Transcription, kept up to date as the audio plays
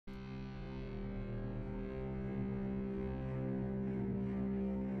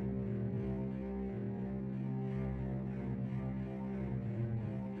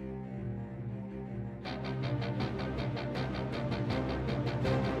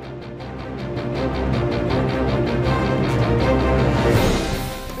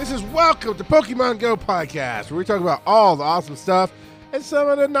This is Welcome to Pokemon Go Podcast, where we talk about all the awesome stuff and some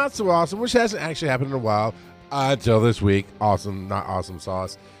of the not so awesome, which hasn't actually happened in a while until this week. Awesome, not awesome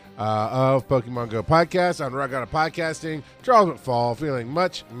sauce of Pokemon Go Podcast on Rock Out of Podcasting. Charles McFall, feeling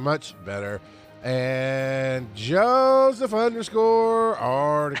much, much better. And Joseph _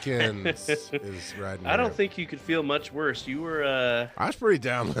 Artikins is riding. I don't think you could feel much worse. You were. I was pretty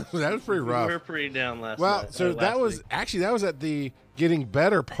down. That was pretty rough. You were pretty down last night. Well, so that was week. Actually that was at the getting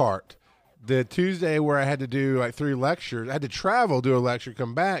better part. The Tuesday where I had to do like 3 lectures. I had to travel, do a lecture,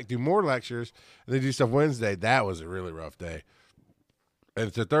 come back, do more lectures, and then do stuff Wednesday. That was a really rough day.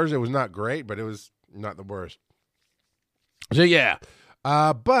 And so Thursday was not great, but it was not the worst. So yeah,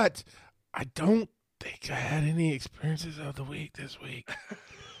 but I don't think I had any experiences of the week this week.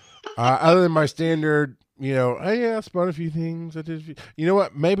 Other than my standard, I spun a few things. I did. You know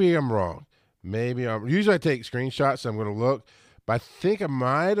what? Maybe I'm wrong. Usually I take screenshots, so I'm going to look. But I think I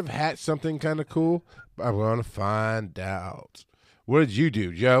might have had something kind of cool. But I'm going to find out. What did you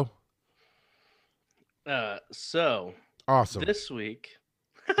do, Joe? So awesome. This week.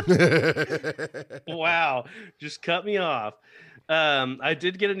 Wow, just cut me off. I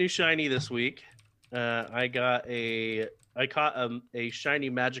did get a new shiny this week. I caught a shiny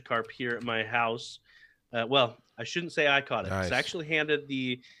Magikarp here at my house. Well, I shouldn't say I caught it. Nice. I actually handed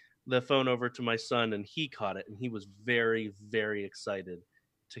the phone over to my son, and he caught it, and he was very, very excited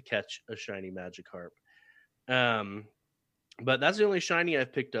to catch a shiny Magikarp. But that's the only shiny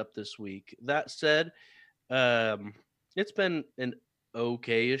I've picked up this week. That said, it's been an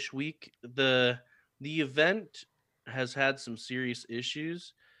okay-ish week. The event has had some serious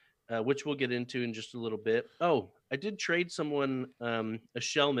issues, which we'll get into in just a little bit. Oh, I did trade someone a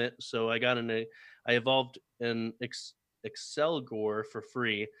Shelmet, so I evolved an Excelgor for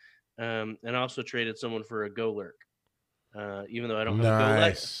free, and I also traded someone for a Golurk, even though I don't have a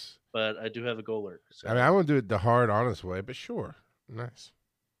Golurk, but I do have a Golurk. So. I want to do it the hard, honest way, but sure. Nice.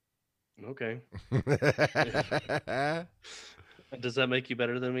 Okay. Does that make you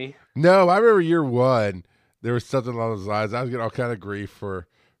better than me? No, I remember year 1. There was something along those lines. I was getting all kind of grief for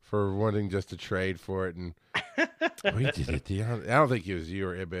wanting just to trade for it, and he did it. I don't think it was you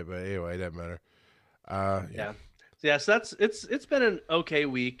or Ibit, but anyway, it doesn't matter. Yeah. So it's been an okay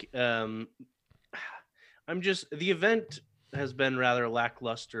week. The event has been rather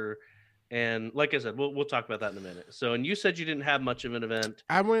lackluster, and like I said, we'll talk about that in a minute. So, and you said you didn't have much of an event.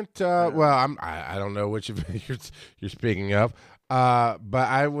 I went. I don't know which event you're speaking of, but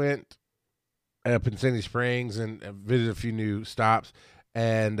I went up in Sandy Springs and visited a few new stops.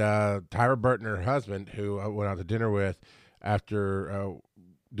 And Tyra Burton, her husband, who I went out to dinner with after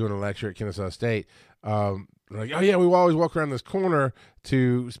doing a lecture at Kennesaw State, like, oh yeah, we always walk around this corner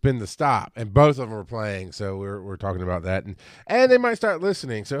to spin the stop, and both of them were playing. So we're talking about that, and they might start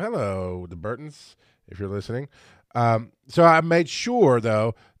listening. So hello, the Burtons, if you're listening. So I made sure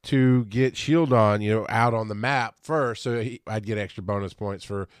though to get Shieldon, out on the map first, so I'd get extra bonus points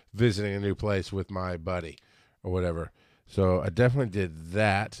for visiting a new place with my buddy or whatever. So I definitely did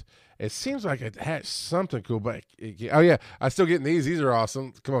that. It seems like it had something cool, but oh yeah, I'm still getting these. These are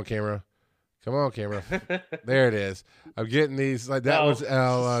awesome. Come on, camera. There it is. I'm getting these. Like that was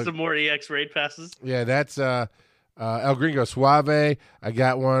some more EX raid passes. Yeah, that's El Gringo Suave. I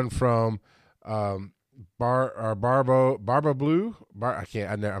got one from Barba Blue.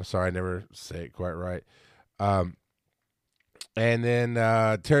 I'm sorry, I never say it quite right. And then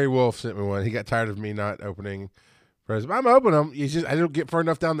Terry Wolf sent me one. He got tired of me not opening presents. I'm opening them. I don't get far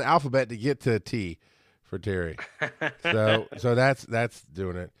enough down the alphabet to get to T for Terry. so that's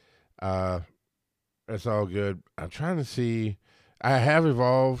doing it. That's all good. I'm trying to see. I have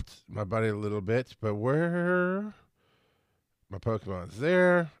evolved my buddy a little bit, but where my Pokemon's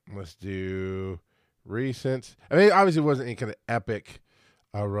there. Let's do recent. I mean, obviously it wasn't any kind of epic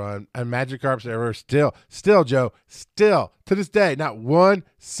run. And Magikarp's ever still, Joe, still to this day, not one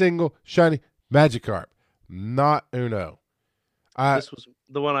single shiny Magikarp. Not uno. This was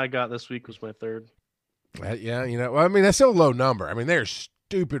the one I got this week was my third. Yeah, that's still a low number. I mean, they're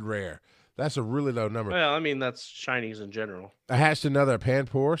stupid rare. That's a really low number. Well, I mean, that's shinies in general. I hatched another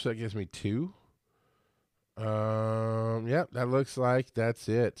Panpour, so that gives me 2. Yep, that looks like that's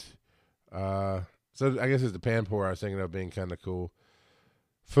it. So I guess it's the Panpour I was thinking of being kind of cool.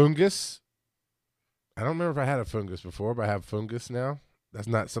 Fungus. I don't remember if I had a Fungus before, but I have Fungus now. That's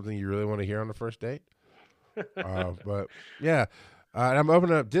not something you really want to hear on the first date. But yeah. And I'm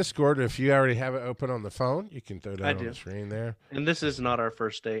opening up Discord. If you already have it open on the phone, you can throw that on the screen there. And this is not our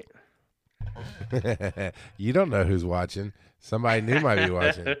first date. You don't know who's watching. Somebody new might be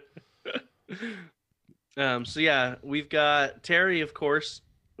watching. So yeah, we've got Terry, of course,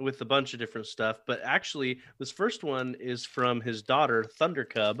 with a bunch of different stuff. But actually, this first one is from his daughter, Thunder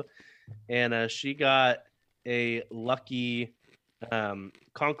Cub, and she got a lucky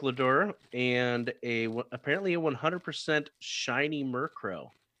Conkeldurr and apparently a 100% shiny Murkrow.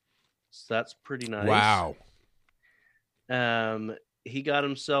 So that's pretty nice. Wow. He got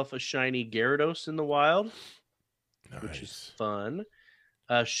himself a shiny Gyarados in the wild, Nice. which is fun.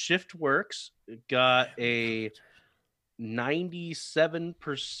 Shiftworks got a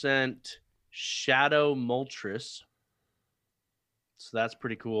 97% Shadow Moltres. So that's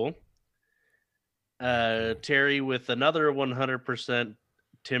pretty cool. Terry with another 100%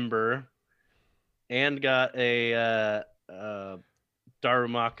 Timber and got a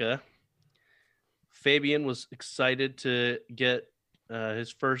Darumaka. Fabian was excited to get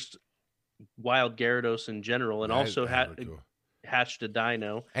his first wild Gyarados in general, and also hatched a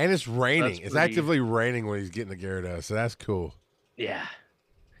Dino. And it's raining. So it's actively raining when he's getting the Gyarados, so that's cool. Yeah.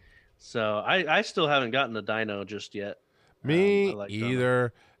 So I still haven't gotten a Dino just yet. Me like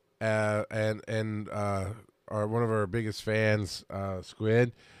either. And one of our biggest fans,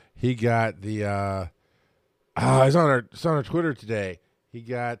 Squid, he got the it's on our Twitter today. He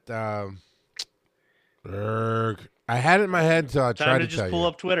got I had it in my head until I tried to just pull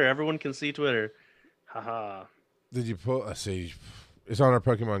up Twitter. Everyone can see Twitter. Haha. Did you pull? Let's see. It's on our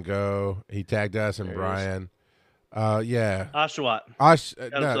Pokemon Go. He tagged us and Brian. Yeah. Oshawott.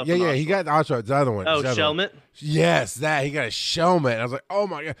 Yeah. He got Oshawott. The other one. Oh, Shelmet? Yes, that. He got a Shelmet. I was like, oh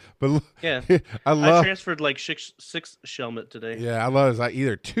my god. But yeah, I transferred like six Shelmet today. Yeah, I love it. It's like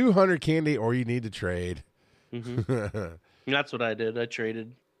either 200 candy or you need to trade. Mm-hmm. That's what I did. I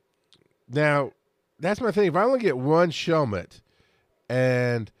traded. Now, that's my thing. If I only get one Shelmet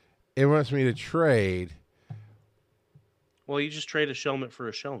and it wants me to trade. Well, you just trade a Shelmet for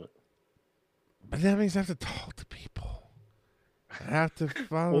a Shelmet. But that means I have to talk to people. I have to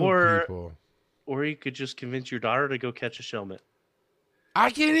follow people. Or you could just convince your daughter to go catch a Shelmet. I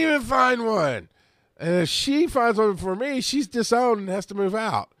can't even find one. And if she finds one for me, she's disowned and has to move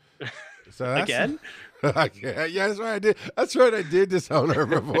out. So that's, again? Yeah, that's right. I did. That's right. I did disown her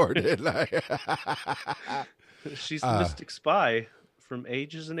before, didn't I? She's the mystic spy from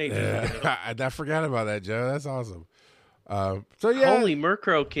ages and ages ago. I forgot about that, Joe. That's awesome. So yeah, holy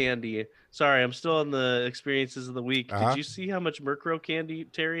Murkrow candy. Sorry, I'm still on the experiences of the week. Did you see how much Murkrow candy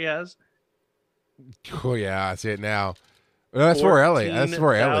Terry has? Oh yeah, I see it now. No, that's for Ellie. That's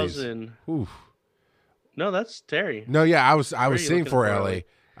for Ellie's. Oof. No, that's Terry. No, yeah, I was seeing for Ellie.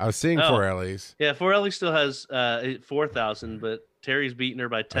 I was seeing for Ellie's. Yeah, for Ellie still has 4,000, but Terry's beating her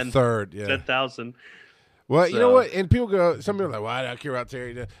by 10,000. Well, you know what? And some people are like, "Why do I care about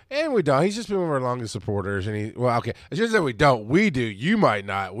Terry?" And we don't. He's just been one of our longest supporters. And okay. I shouldn't say we don't. We do. You might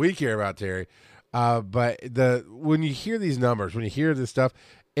not. We care about Terry. But when you hear these numbers, when you hear this stuff,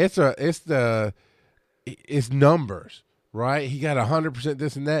 it's numbers, right? He got 100%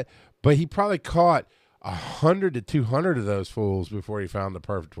 this and that, but he probably caught 100 to 200 of those fools before he found the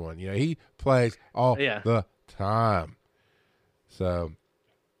perfect one. You know, he plays all the time. So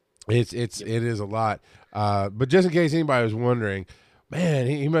it is a lot. But just in case anybody was wondering, man,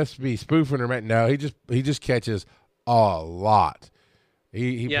 he must be spoofing her. No, he just catches a lot.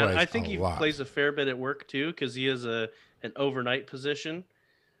 He plays I think he plays a fair bit at work too, because he has an overnight position.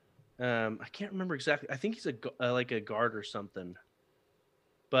 I can't remember exactly. I think he's like a guard or something.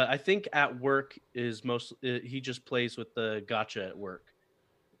 But I think at work he just plays with the gacha at work.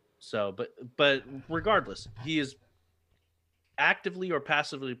 So, but regardless, he is actively or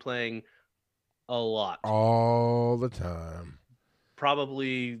passively playing a lot. All the time.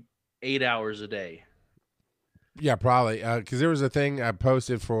 Probably 8 hours a day. Yeah, probably. Because there was a thing I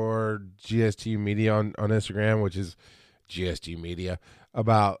posted for GST Media on Instagram, which is GST Media,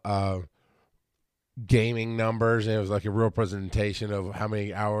 about gaming numbers. And it was like a real presentation of how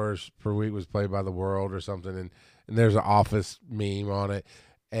many hours per week was played by the world or something. And there's an Office meme on it.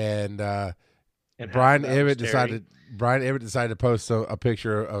 And Brian Ibbott decided to post a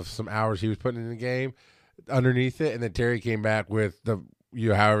picture of some hours he was putting in the game underneath it, and then Terry came back with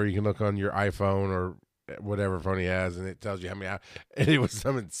however you can look on your iPhone or whatever phone he has, and it tells you how many hours. And it was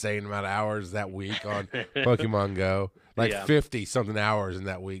some insane amount of hours that week on Pokemon Go, like 50 something hours in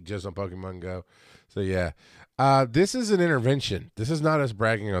that week just on Pokemon Go. So yeah, this is an intervention. This is not us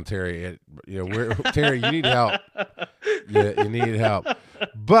bragging on Terry. Terry, you need help. You need help,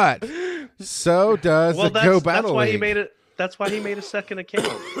 but so does the Go Battle League. That's why he made a second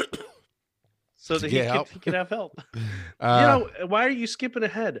account. so To that get help. he could have help. Uh, Why are you skipping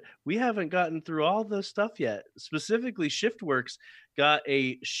ahead? We haven't gotten through all the stuff yet. Specifically, Shiftworks got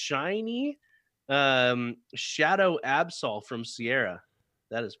a shiny Shadow Absol from Sierra.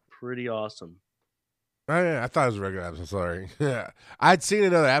 That is pretty awesome. I thought it was a regular Absol. Sorry. I'd seen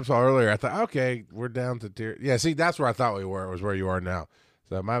another Absol earlier. I thought, okay, we're down to tier. Yeah, see, that's where I thought we were. It was where you are now.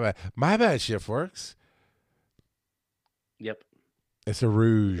 So my bad. My bad, Shiftworks. Yep. It's a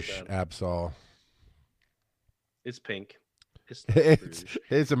Rouge Absol. It's pink.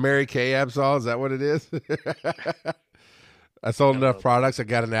 It's a Mary Kay Absol. Is that what it is? I sold enough products. I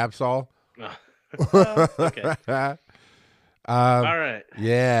got an Absol. Okay. All right.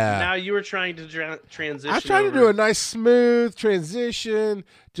 Yeah. Now you were trying to transition. I was trying to do a nice smooth transition,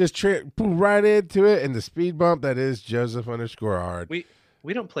 just pull right into it, and the speed bump that is Joseph _Hard.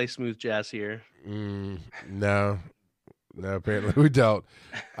 We don't play smooth jazz here. No, apparently we don't.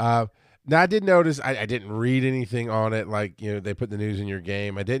 Now I did notice I didn't read anything on it, like they put the news in your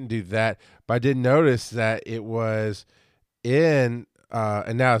game. I didn't do that, but I did notice that it was in.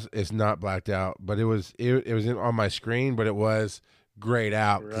 And now it's not blacked out, but it was on my screen, but it was grayed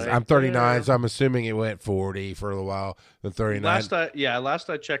out because I'm 39, so I'm assuming it went 40 for a little while, then 39. Last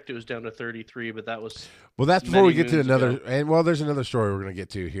I checked, it was down to 33, but that was that's before we get to another. Ago. And there's another story we're going to get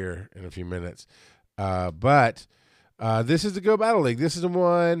to here in a few minutes. But this is the Go Battle League. This is the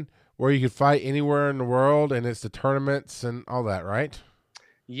one where you can fight anywhere in the world, and it's the tournaments and all that, right?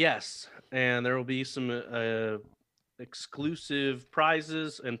 Yes, and there will be some exclusive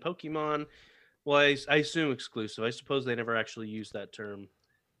prizes and Pokemon. Well, I assume exclusive. I suppose they never actually used that term.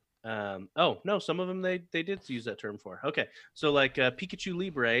 Oh no, some of them they did use that term for. Okay, so like Pikachu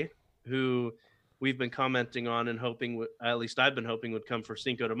Libre, who we've been commenting on and hoping, at least I've been hoping would come for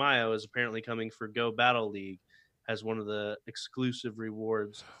Cinco de Mayo, is apparently coming for Go Battle League as one of the exclusive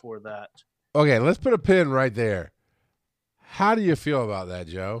rewards for that. Okay, let's put a pin right there. How do you feel about that,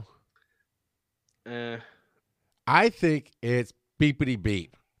 Joe? I think it's beepity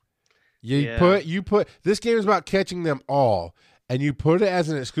beep. You put this game is about catching them all, and you put it as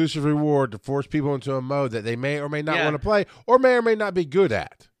an exclusive reward to force people into a mode that they may or may not want to play, or may not be good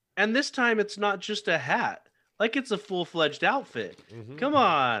at. And this time, it's not just a hat; like it's a full-fledged outfit. Mm-hmm. Come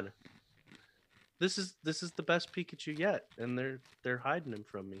on, this is the best Pikachu yet, and they're hiding him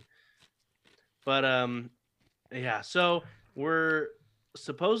from me. But yeah. So we're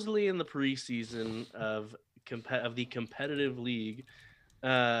supposedly in the preseason of the competitive league.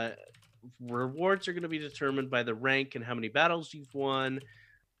 Rewards are going to be determined by the rank and how many battles you've won.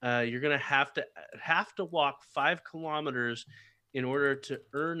 You're going to have to walk 5 kilometers in order to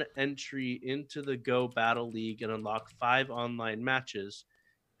earn entry into the Go Battle League and unlock 5 online matches,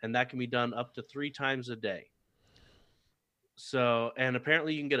 and that can be done up to 3 times a day. So, and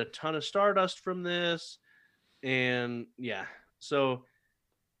apparently you can get a ton of Stardust from this, and yeah, so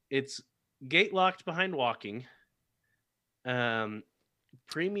it's gate locked behind walking.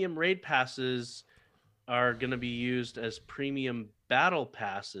 Premium raid passes are going to be used as premium battle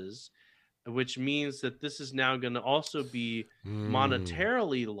passes, which means that this is now going to also be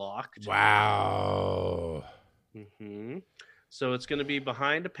monetarily locked. Wow. Mm-hmm. So it's going to be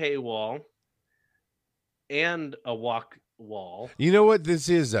behind a paywall and a walk wall. You know what this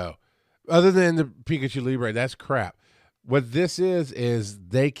is, though? Other than the Pikachu Libre, that's crap. What this is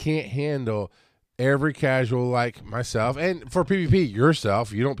they can't handle every casual like myself, and for PvP,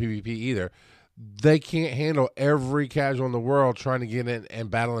 yourself, you don't PvP either. They can't handle every casual in the world trying to get in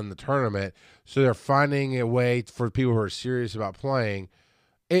and battle in the tournament. So they're finding a way for people who are serious about playing.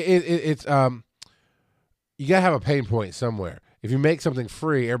 It's you gotta have a pain point somewhere. If you make something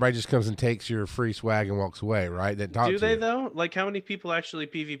free, everybody just comes and takes your free swag and walks away, right? Do they though? Like, how many people actually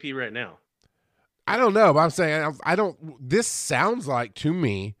PvP right now? I don't know, but I'm saying I don't. This sounds like to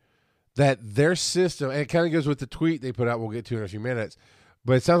me that their system, and it kind of goes with the tweet they put out. We'll get to in a few minutes,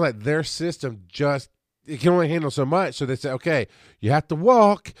 but it sounds like their system it can only handle so much. So they say, okay, you have to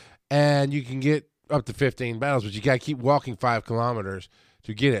walk, and you can get up to 15 battles, but you got to keep walking 5 kilometers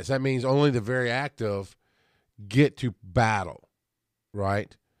to get it. So that means only the very active get to battle,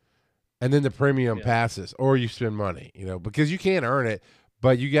 right? And then the premium passes, or you spend money, because you can't earn it,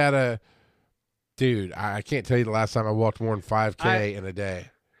 but you gotta. Dude, I can't tell you the last time I walked more than 5K in a day.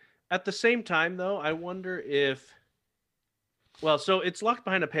 At the same time, though, I wonder if. Well, so it's locked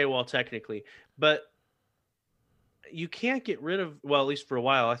behind a paywall technically, but you can't get rid of. Well, at least for a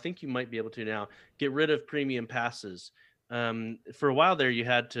while, I think you might be able to now get rid of premium passes. For a while there, you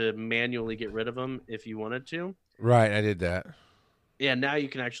had to manually get rid of them if you wanted to. Right, I did that. Yeah, now you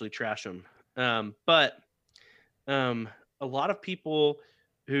can actually trash them. But a lot of people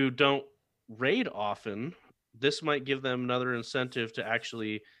who don't raid often, this might give them another incentive to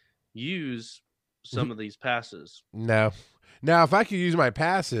actually use some of these passes. No. Now, if I could use my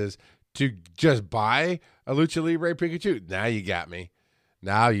passes to just buy a Lucha Libre Pikachu, now you got me.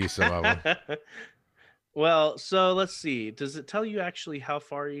 Now I'll use some of them. Well, so let's see. Does it tell you actually how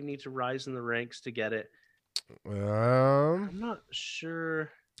far you need to rise in the ranks to get it? I'm not sure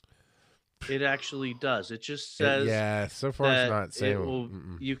it actually does. It just says yeah, so far it's that not saying. it will.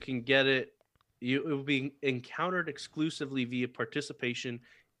 You can get it. It will be encountered exclusively via participation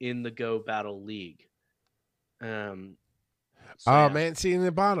in the Go Battle League. So oh yeah. man, see in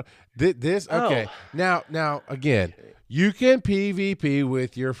the bottom. This okay. Now again, you can PvP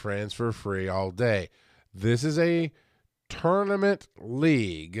with your friends for free all day. This is a tournament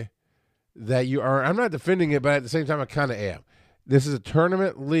league that you are. I'm not defending it, but at the same time, I kind of am. This is a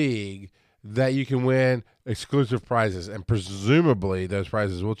tournament league that you can win exclusive prizes, and presumably those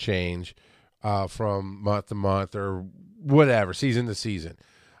prizes will change from month to month or whatever, season to season.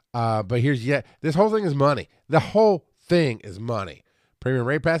 But here's this whole thing is money. The whole thing is money. Premium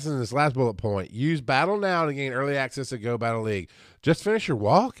raid passes in this last bullet point. Use Battle Now to gain early access to Go Battle League. Just finish your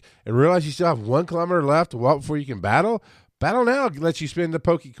walk and realize you still have 1 kilometer left to walk before you can battle. Battle Now lets you spend the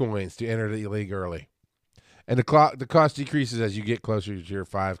Pokecoins to enter the league early. And the cost decreases as you get closer to your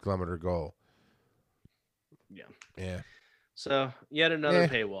 5 kilometer goal. Yeah. So yet another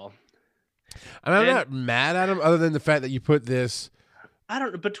paywall. And I'm not mad at them other than the fact that you put this. I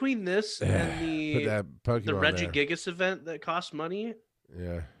don't know. Between this and the Regigigas event that costs money.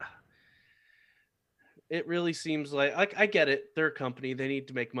 Yeah. It really seems like I get it. They're a company. They need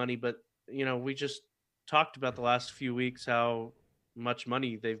to make money. But, we just talked about the last few weeks how much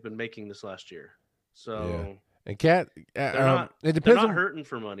money they've been making this last year. So. Yeah. And Cat, it depends. They're not hurting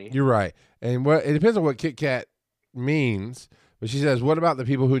for money. You're right. And it depends on what Kit Kat means. But she says, what about the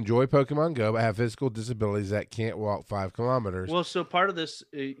people who enjoy Pokemon Go but have physical disabilities that can't walk 5 kilometers? Well, so part of this,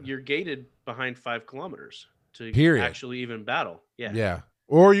 you're gated behind 5 kilometers to actually even battle. Yeah. Yeah.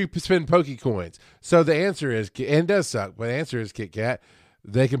 Or you spend Pokecoins. So the answer is, and it does suck, but the answer is Kit Kat.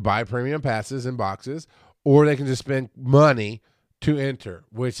 They can buy premium passes and boxes, or they can just spend money to enter,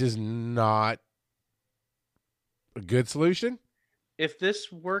 which is not a good solution. If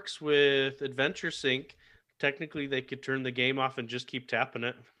this works with Adventure Sync, technically they could turn the game off and just keep tapping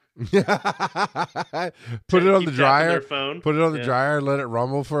it. Put it on the dryer. Phone. Put it on the dryer and let it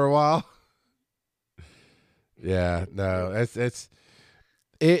rumble for a while. Yeah, no, it's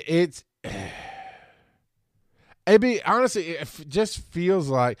honestly, it just feels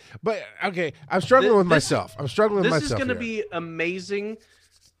like. But okay, I'm struggling with myself. I'm struggling with myself. This is going to be amazing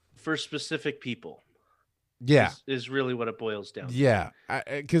for specific people. Yeah, is really what it boils down to. Yeah,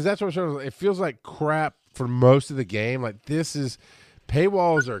 because that's what I'm struggling with. It feels like crap for most of the game. Like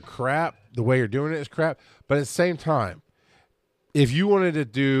paywalls are crap. The way you're doing it is crap. But at the same time, if you wanted to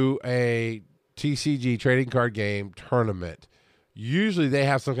do a TCG trading card game tournament, usually they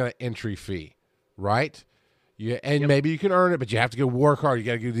have some kind of entry fee, right? Maybe you can earn it, but you have to go work hard. You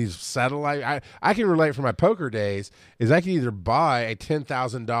got to do these satellite. I can relate from my poker days. Is I can either buy a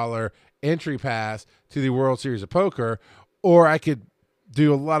 $10,000 entry pass to the World Series of Poker, or I could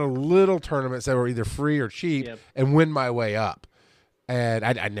do a lot of little tournaments that were either free or cheap and win my way up. And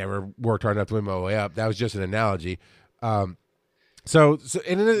I never worked hard enough to win my way up. That was just an analogy. It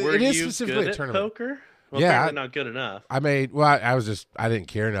is specifically a tournament. Poker? Well, apparently not good enough. I didn't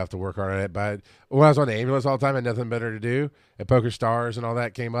care enough to work hard at it. But when I was on the ambulance all the time, I had nothing better to do. And Poker Stars and all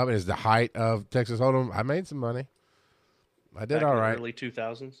that came up. And it's the height of Texas Hold'em. I made some money. I did all right. Early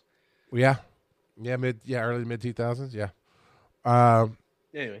 2000s. Yeah, early mid 2000s. Yeah.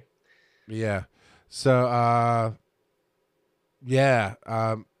 Anyway. Yeah. So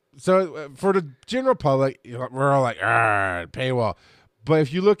so for the general public, we're all like, paywall. But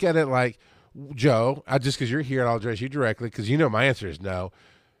if you look at it like, Joe, just because you're here, I'll address you directly because my answer is no.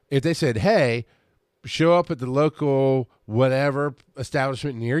 If they said, hey, show up at the local whatever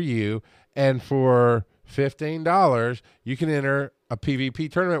establishment near you, and for $15, you can enter a PvP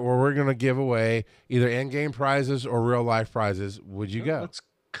tournament where we're going to give away either in-game prizes or real-life prizes, would you go? That's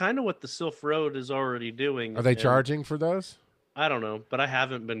kind of what the Sylph Road is already doing. Are they charging for those? I don't know, but I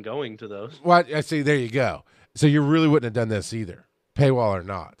haven't been going to those. Well, I see. There you go. So you really wouldn't have done this either, paywall or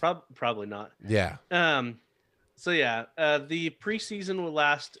not. Probably not. Yeah. So yeah, the preseason will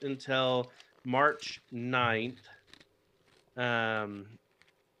last until March 9th. And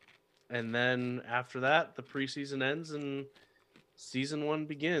then after that, the preseason ends and season 1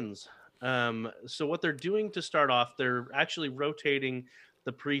 begins. So what they're doing to start off, they're actually rotating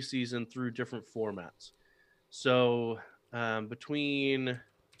the preseason through different formats. So between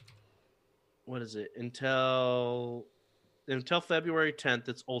what is it? Until February 10th,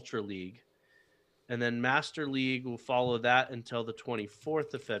 it's Ultra League. And then Master League will follow that until the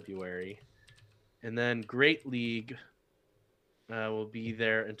 24th of February. And then Great League will be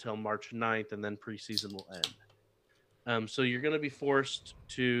there until March 9th, and then preseason will end. So you're going to be forced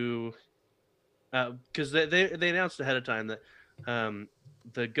to, because they announced ahead of time that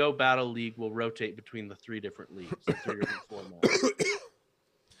the Go Battle League will rotate between the three different leagues, the three different formats.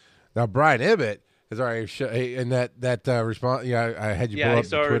 Now Brian Ibbett has already in that response. Yeah, I had you pull up he's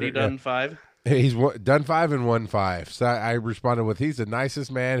the already Twitter. done 5. He's done 5 and won 5. So I responded with, "He's the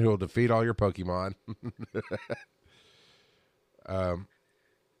nicest man who will defeat all your Pokemon."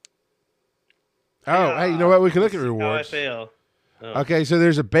 Hey, you know what? We can look at rewards. How I fail. Oh. Okay, so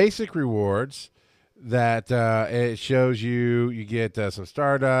there's a basic rewards that it shows you get some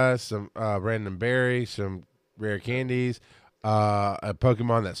Stardust, some random berries, some rare candies, a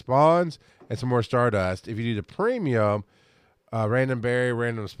Pokemon that spawns, and some more Stardust. If you do the premium, random berry,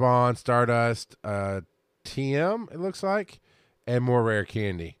 random spawn, Stardust, TM, it looks like, and more rare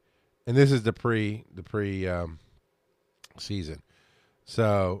candy. And this is the pre season.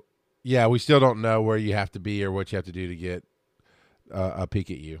 So yeah, we still don't know where you have to be or what you have to do to get a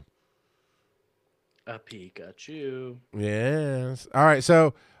peek at you. A Pikachu. Yes. All right.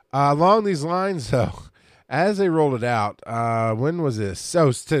 So along these lines, though, as they rolled it out, when was this?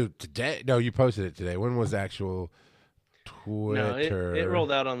 So today? No, you posted it today. When was the actual Twitter? No, it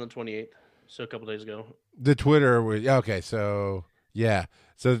rolled out on the 28th, so a couple days ago. The Twitter was okay. So yeah,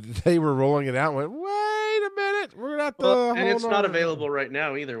 so they were rolling it out. And went, wait a minute, we're gonna have to. And it's not available right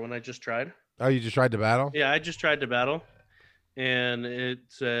now either. When I just tried. Oh, you just tried to battle? Yeah, I just tried to battle, and it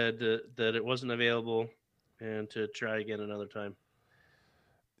said that it wasn't available, and to try again another time.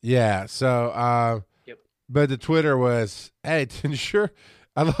 Yeah. So, Yep. But the Twitter was, hey, to ensure.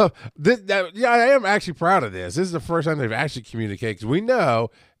 I love this. Yeah, I am actually proud of this. This is the first time they've actually communicated, because we know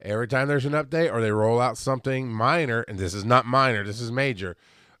every time there's an update or they roll out something minor, and this is not minor, this is major.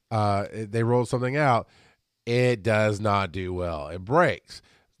 They roll something out, it does not do well. It breaks.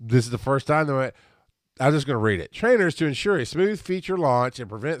 This is the first time they went. I'm just going to read it. Trainers, to ensure a smooth feature launch and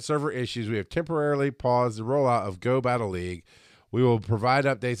prevent server issues, we have temporarily paused the rollout of Go Battle League. We will provide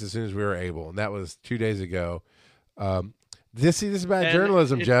updates as soon as we are able. And that was 2 days ago. This is bad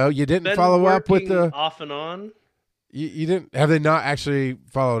journalism, Joe. You didn't follow up with the off and on. You didn't. Have they not actually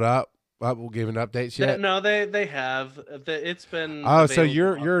followed up? Given updates yet? No, they have. It's been. Oh, so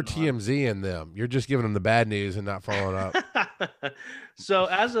you're TMZ in them. You're just giving them the bad news and not following up. So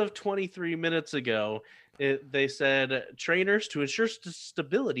as of 23 minutes ago, they said trainers, to ensure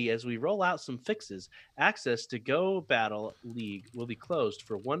stability as we roll out some fixes, access to Go Battle League will be closed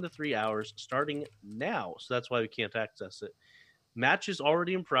for 1 to 3 hours starting now. So that's why we can't access it. Matches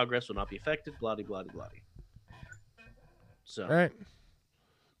already in progress will not be affected. Bloody, bloody, bloody. So, all right.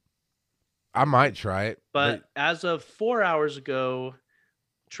 I might try it. But as of 4 hours ago,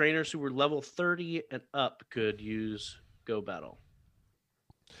 trainers who were level 30 and up could use Go Battle.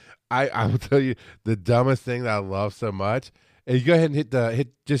 I will tell you the dumbest thing that I love so much. And you go ahead and hit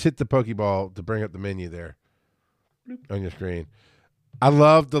the Pokeball to bring up the menu there. Bloop. On your screen. I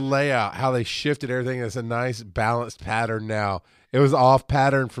love the layout, how they shifted everything. It's a nice balanced pattern now. It was off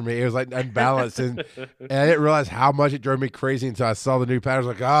pattern for me. It was like unbalanced, and I didn't realize how much it drove me crazy until I saw the new pattern. I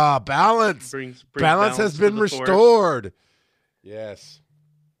was like, balance. Balance has been restored. Yes.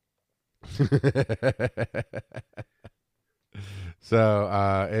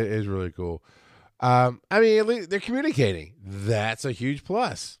 So it is really cool. I mean, at least they're communicating. That's a huge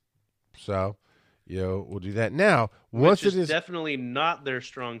plus. So, we'll do that now. Which is definitely not their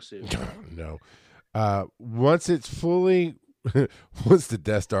strong suit. No. Once it's fully, once the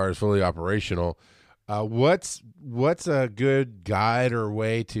Death Star is fully operational, what's a good guide or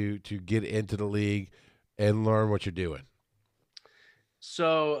way to get into the league and learn what you're doing?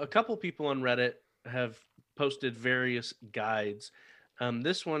 So a couple people on Reddit have posted various guides.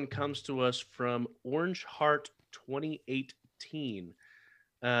 This one comes to us from Orange Heart 2018.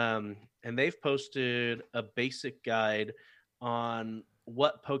 And they've posted a basic guide on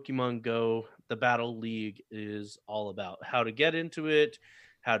what Pokemon Go, the Battle League, is all about, how to get into it,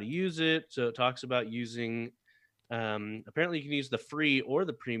 how to use it. So it talks about using, apparently you can use the free or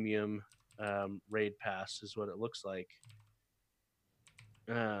the premium raid pass is what it looks like.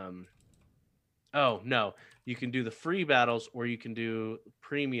 Oh, no, you can do the free battles or you can do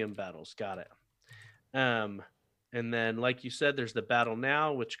premium battles. Got it. And then, like you said, there's the Battle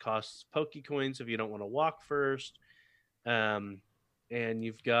Now, which costs Pokecoins if you don't want to walk first. And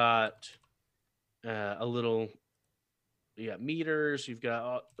you've got a little, meters, you've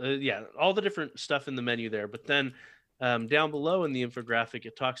got all the different stuff in the menu there. But then down below in the infographic,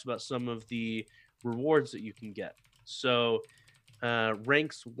 it talks about some of the rewards that you can get. So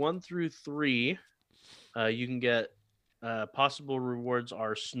ranks 1 through 3, you can get possible rewards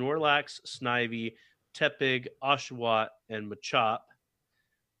are Snorlax, Snivy, Tepig, Oshawott, and Machop.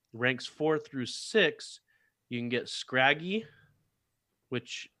 Ranks 4 through 6, you can get Scraggy,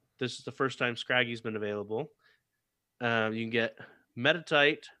 which this is the first time Scraggy's been available. You can get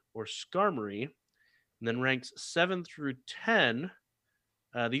Metatite or Skarmory. And then ranks 7 through 10,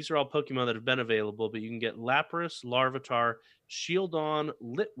 these are all Pokemon that have been available, but you can get Lapras, Larvitar, Shieldon,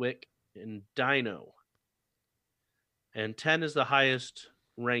 Litwick, and Dino. And 10 is the highest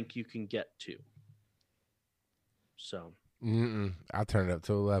rank you can get to. So. I'll turn it up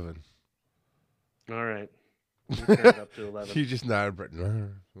to 11. All right. You turn it up to 11. You just nodded.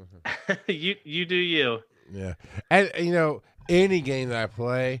 you do you. Yeah. And, any game that I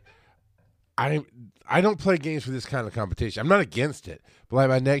play, I don't play games for this kind of competition. I'm not against it. But like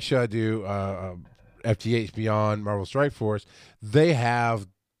my next show I do, FTH Beyond Marvel Strike Force, they have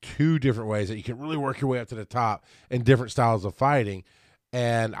 2 different ways that you can really work your way up to the top in different styles of fighting.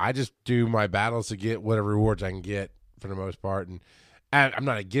 And I just do my battles to get whatever rewards I can get for the most part. And I'm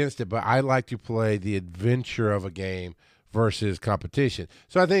not against it, but I like to play the adventure of a game versus competition.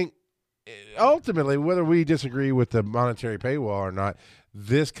 So I think ultimately, whether we disagree with the monetary paywall or not,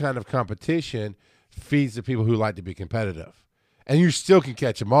 this kind of competition feeds the people who like to be competitive. And you still can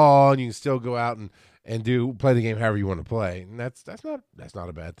catch them all, and you can still go out and play the game however you want to play. And that's not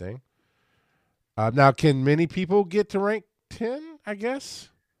a bad thing. Now, can many people get to rank 10, I guess?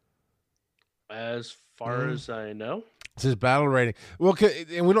 As far as I know. It says battle rating. Well,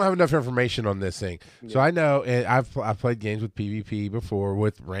 and we don't have enough information on this thing. Yeah. So I know, and I've played games with PvP before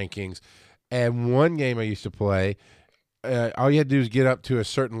with rankings. And one game I used to play, all you had to do is get up to a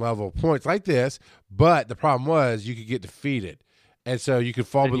certain level of points like this, but the problem was you could get defeated. And so you could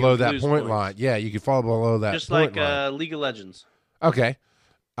fall below that point line. Yeah, you could fall below that just point like line. League of Legends. Okay.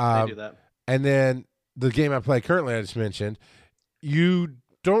 They do that. And then the game I play currently, I just mentioned, you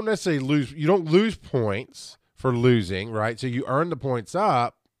don't necessarily lose. You don't lose points for losing, right? So you earn the points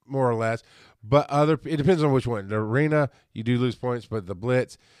up, more or less. But it depends on which one. The arena, you do lose points, but the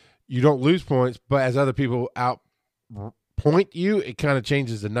blitz, you don't lose points. But as other people outpoint you, it kind of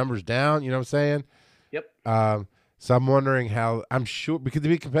changes the numbers down. You know what I'm saying? Yep. So I'm wondering how. I'm sure because to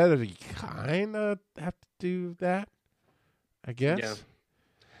be competitive, you kind of have to do that. I guess. Yeah.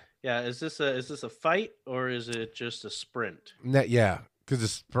 Yeah. Is this a fight or is it just a sprint? Yeah, because the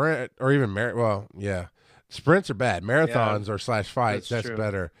sprint or even sprints are bad. Marathons or /fights. That's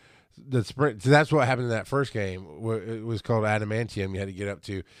better. The sprint. So that's what happened in that first game. It was called Adamantium. You had to get up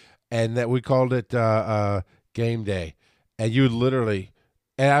to, and that we called it game day. And you would literally.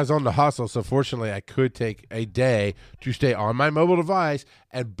 And I was on the hustle, so fortunately I could take a day to stay on my mobile device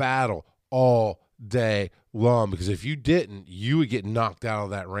and battle all day long. Because if you didn't, you would get knocked out of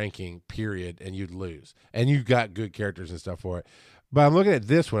that ranking, period, and you'd lose. And you got good characters and stuff for it. But I'm looking at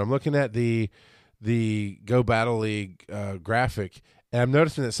this one. I'm looking at the Go Battle League graphic, and I'm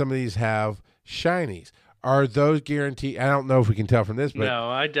noticing that some of these have shinies. Are those guaranteed? I don't know if we can tell from this, but no,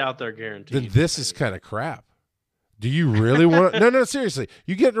 I doubt they're guaranteed. Then this is kind of crap. Do you really want to? No, seriously.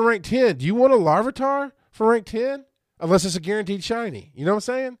 You get to rank 10. Do you want a Larvitar for rank 10? Unless it's a guaranteed shiny. You know what I'm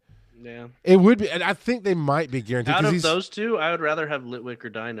saying? Yeah. It would be. And I think they might be guaranteed. Out of those two, I would rather have Litwick or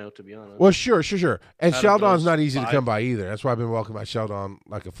Dino, to be honest. Well, sure. And Sheldon's not easy to come by either. That's why I've been walking by Sheldon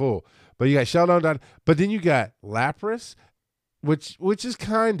like a fool. But you got Sheldon, Dino. But then you got Lapras, which is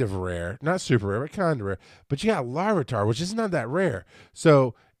kind of rare. Not super rare, but kind of rare. But you got Larvitar, which is not that rare.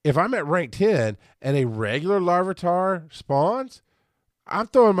 So if I'm at rank 10 and a regular Larvitar spawns, I'm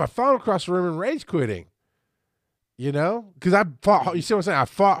throwing my phone across the room and rage quitting. You know? Because I fought, you see what I'm saying? I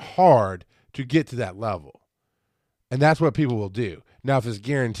fought hard to get to that level. And that's what people will do. Now, if it's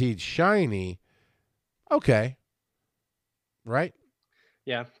guaranteed shiny, okay. Right?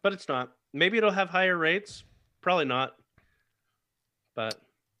 Yeah, but it's not. Maybe it'll have higher rates. Probably not. But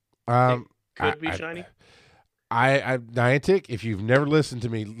it could be shiny. Niantic, if you've never listened to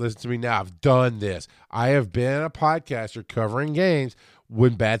me, listen to me now. I've done this. I have been a podcaster covering games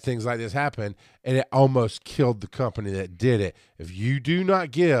when bad things like this happen, and it almost killed the company that did it. If you do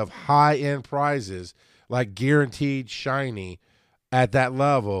not give high-end prizes like guaranteed shiny at that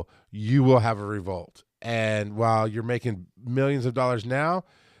level, you will have a revolt. And while you're making millions of dollars now,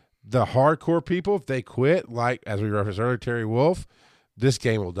 the hardcore people, if they quit, like as we referenced earlier, Terry Wolf, this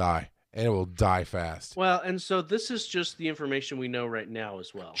game will die. and it will die fast. Well, and so this is just the information we know right now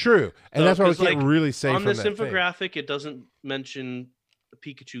as well. True, and So, that's why we 'cause, can't like, really say on from this that thing. infographic, it doesn't mention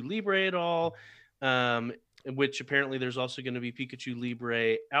Pikachu Libre at all, which apparently there's also going to be Pikachu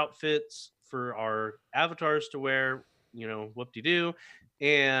Libre outfits for our avatars to wear, whoop-de-doo.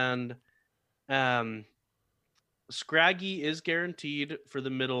 And Scraggy is guaranteed for the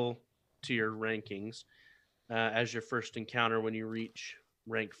middle tier rankings as your first encounter when you reach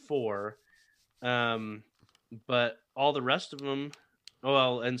rank 4. But all the rest of them,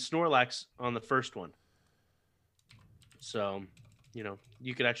 and Snorlax on the first one. So,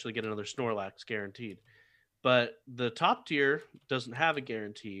 you could actually get another Snorlax guaranteed. But the top tier doesn't have a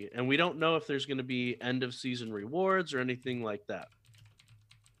guarantee, and we don't know if there's going to be end of season rewards or anything like that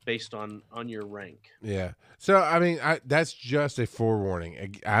based on your rank. Yeah. So I mean, that's just a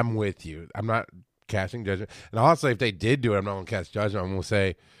forewarning. I'm with you. I'm not casting judgment. And honestly, if they did do it, I'm not going to cast judgment. I'm going to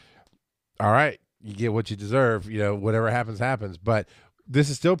say, all right, you get what you deserve. Whatever happens, happens. But this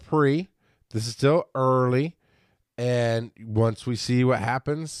is still this is still early. And once we see what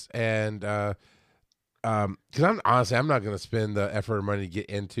happens, and because I'm not going to spend the effort or money to get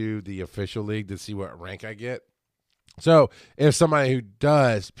into the official league to see what rank I get. So if somebody who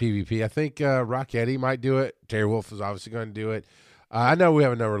does PvP, I think Rocketti might do it. Terry Wolf is obviously going to do it. I know we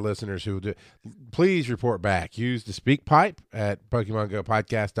have a number of listeners who will do it. Please report back. Use the speak pipe at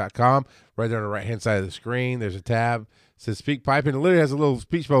PokemonGoPodcast.com. Right there on the right-hand side of the screen, there's a tab that says speak pipe, and it literally has a little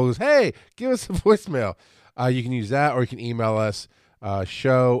speech bubble that goes, hey, give us a voicemail. You can use that, or you can email us,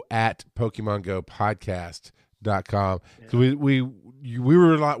 show at PokemonGoPodcast.com. So we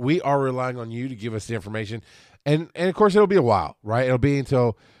are relying on you to give us the information. And of course, it'll be a while, right? It'll be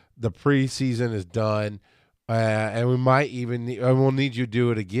until the preseason is done. And we might even we'll need you to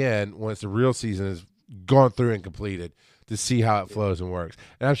do it again once the real season is gone through and completed to see how it flows and works.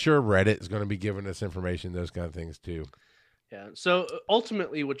 And I'm sure Reddit is going to be giving us information, those kind of things too. Yeah. So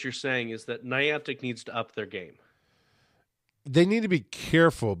ultimately what you're saying is that Niantic needs to up their game. They need to be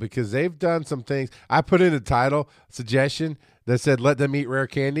careful because they've done some things. I put in a title suggestion that said, let them eat rare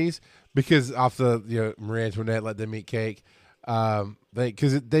candies, because off the, Marie Antoinette, let them eat cake.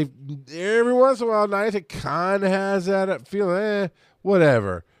 Because they every once in a while, Niantic kind of has that feeling,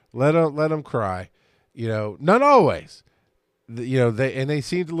 whatever. Let them cry. Not always. They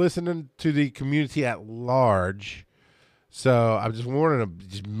seem to listen to the community at large. So I'm just warning them,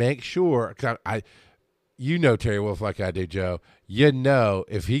 just make sure. Cause Terry Wolf like I do, Joe.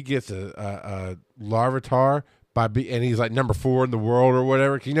 If he gets a Larvitar and he's like number 4 in the world or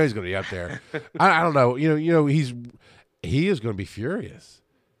whatever, cause he's going to be up there. I don't know. He is going to be furious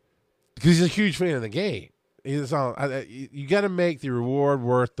because he's a huge fan of the game. You got to make the reward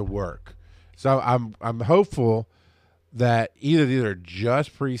worth the work. So I'm hopeful that either these are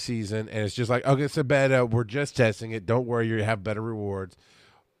just preseason and it's just like, okay, it's a beta, we're just testing it, don't worry, you have better rewards,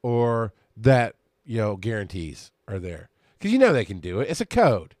 or that guarantees are there because they can do it. It's a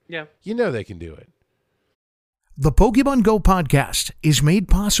code. Yeah, they can do it. The Pokemon Go podcast is made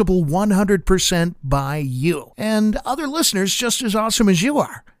possible 100% by you and other listeners just as awesome as you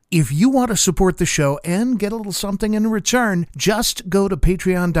are. If you want to support the show and get a little something in return, just go to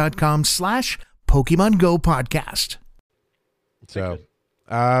patreon.com/Pokemon Go podcast. So,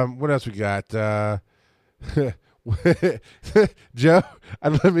 what else we got? Joe,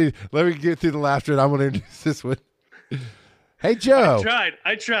 let me get through the laughter, and I'm going to introduce this one. Hey, Joe.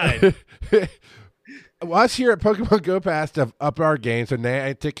 I tried. Us here at Pokemon Go Pass have upped our game, so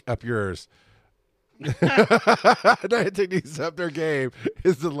Niantic up yours. Niantic needs to up their game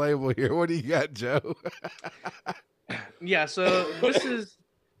is the label here. What do you got, Joe? Yeah, so this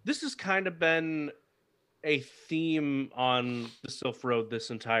has kind of been a theme on the Sylph Road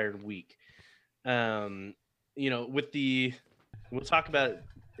this entire week. We'll talk about it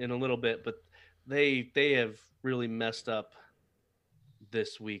in a little bit, but they have really messed up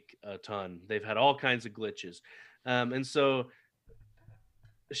this week a ton. They've had all kinds of glitches. And so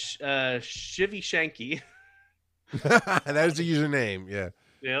Shivy Shanky that is the username. Yeah.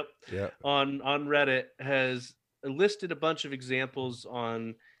 Yep. On Reddit has listed a bunch of examples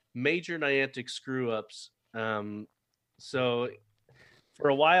on major Niantic screw ups. So for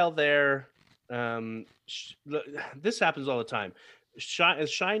a while there, this happens all the time.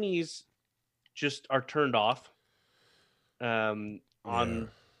 Shinies just are turned off.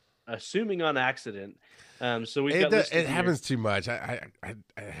 Assuming on accident. So we've got it happens too much. I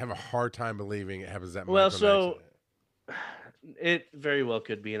have a hard time believing it happens that much. Well, so it very well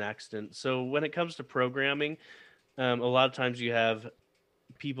could be an accident. So when it comes to programming, a lot of times you have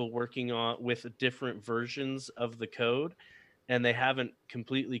people working with different versions of the code, and they haven't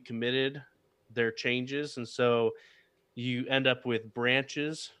completely committed their changes, and so you end up with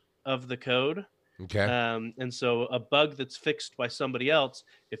branches of the code. Okay. And so a bug that's fixed by somebody else,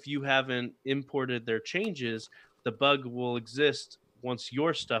 if you haven't imported their changes, the bug will exist once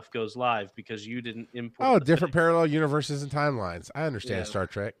your stuff goes live because you didn't import. Oh, the different fix. parallel universes and timelines. I understand Yeah. Star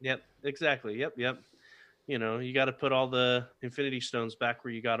Trek. Yep, exactly. Yep. You know, you got to put all the Infinity Stones back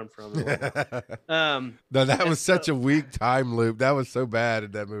where you got them from. And whatnot. No, that and was such so- a weak time loop. That was so bad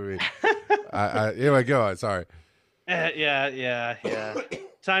in that movie. Anyway, go on. Sorry. Yeah.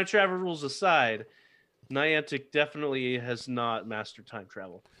 Time travel rules aside, Niantic definitely has not mastered time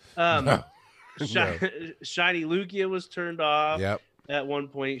travel. No. Shiny Lugia was turned off. Yep. At one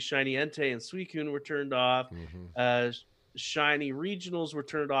point. Shiny Entei and Suicune were turned off. Mm-hmm. Shiny Regionals were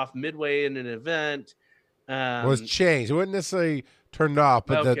turned off midway in an event. Well, it's changed. It wasn't necessarily turned off,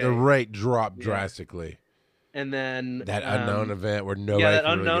 but Okay. the rate dropped Yeah. drastically. And then That unknown event where nobody. that could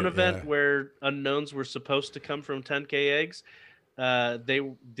really unknown get- event yeah. where unknowns were supposed to come from 10K eggs.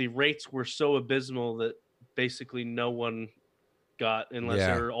 The rates were so abysmal that basically no one got, unless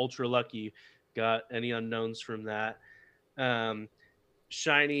Yeah. they were ultra lucky, got any unknowns from that.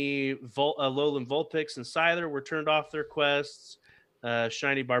 Shiny Alolan Vulpix and Scyther were turned off their quests.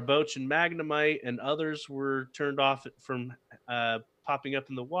 Shiny Barboach and Magnemite and others were turned off from popping up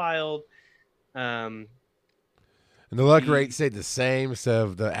in the wild. And the luck the- rate stayed the same,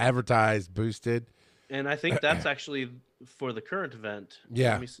 so the advertised boosted. And I think that's actually for the current event.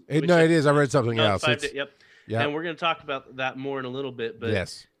 Yeah. Let me see- It, let me no, check. it is. I read something No, else. 5 It's- days, yep. yeah. And we're going to talk about that more in a little bit. But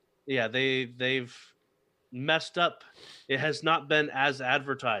Yes. yeah, they've messed up. It has not been as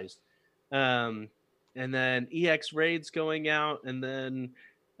advertised. And then EX raids going out, and then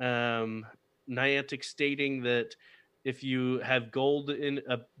Niantic stating that if you have gold in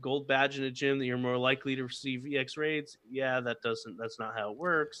a gold badge in a gym, that you're more likely to receive EX raids. Yeah, that's not how it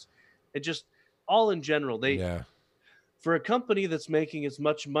works. It just all in general, Yeah. for a company that's making as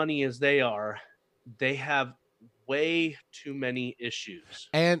much money as they are, they have way too many issues.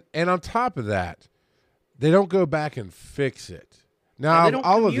 And on top of that, they don't go back and fix it. Now, And they don't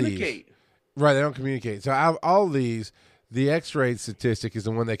all of communicate. these, right? They don't communicate. So out of all of these, the X-ray statistic is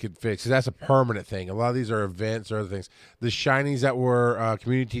the one they could fix. So that's a permanent thing. A lot of these are events or other things. The shinies that were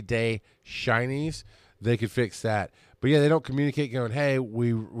Community Day shinies, they could fix that. But yeah, they don't communicate going, hey,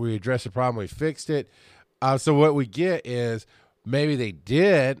 we addressed the problem, we fixed it. So what we get is maybe they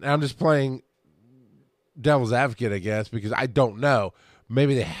did. And I'm just playing devil's advocate, I guess, because I don't know.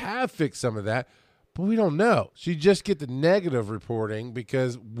 Maybe they have fixed some of that, but we don't know. So you just get the negative reporting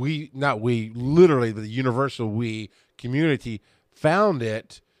because literally the universal we community found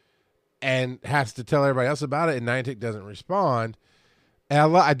it and has to tell everybody else about it, and Niantic doesn't respond. And I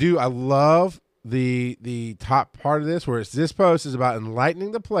love the top part of this, where this post is about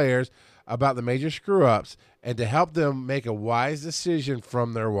enlightening the players about the major screw-ups and to help them make a wise decision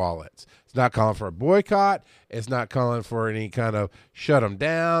from their wallets. It's not calling for a boycott. It's not calling for any kind of shut them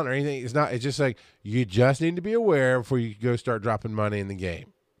down or anything. It's just like, you just need to be aware before you go start dropping money in the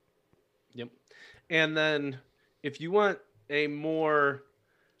game. Yep. And then if you want a more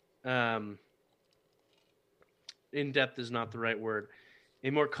in-depth is not the right word, a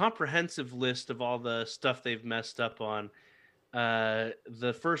more comprehensive list of all the stuff they've messed up on,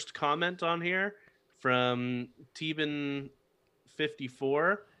 the first comment on here from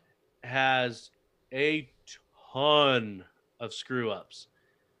Teban54 has a ton of screw-ups.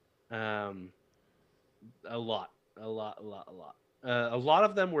 A lot. A lot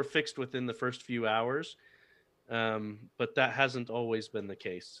of them were fixed within the first few hours, but that hasn't always been the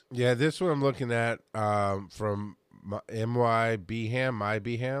case. Yeah, this one I'm looking at from my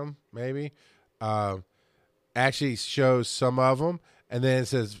Beham, maybe, actually shows some of them, and then it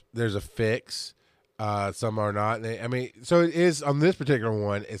says there's a fix. Some are not. So it is on this particular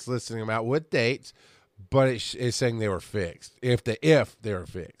one. It's listing them out with dates, but it's saying they were fixed if they were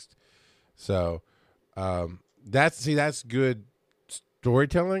fixed. So that's good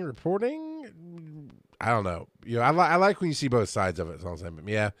storytelling, reporting. I don't know. I like when you see both sides of it. That's all I'm saying.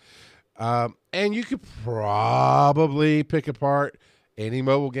 But yeah, and you could probably pick apart any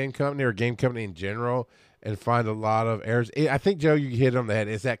mobile game company or game company in general and find a lot of errors. I think, Joe, you hit it on the head.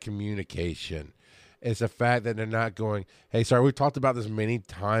 It's that communication. It's the fact that they're not going, hey, sorry, we've talked about this many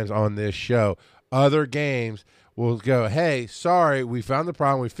times on this show. Other games will go, hey, sorry, we found the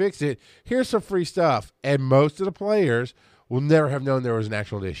problem, we fixed it. Here's some free stuff. And most of the players will never have known there was an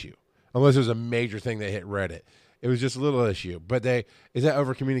actual issue, unless it was a major thing that hit Reddit. It was just a little issue. But is that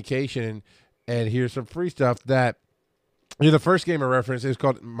over communication, and here's some free stuff that The first game I referenced is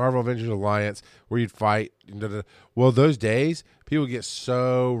called Marvel Avengers Alliance, where you'd fight. Well, those days, people get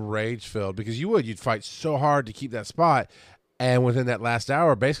so rage-filled because you'd fight so hard to keep that spot, and within that last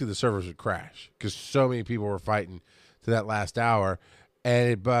hour, basically the servers would crash because so many people were fighting to that last hour, and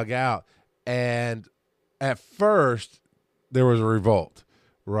it'd bug out. And at first, there was a revolt,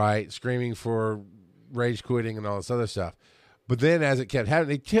 right? Screaming for rage quitting and all this other stuff. But then as it kept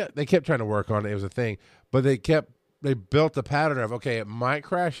happening, they kept trying to work on it. It was a thing, but they built a pattern of, okay, it might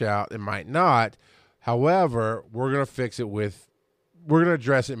crash out, it might not. However, we're going to fix it we're going to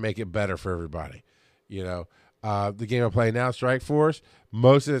address it and make it better for everybody. The game I'm playing now, Strike Force,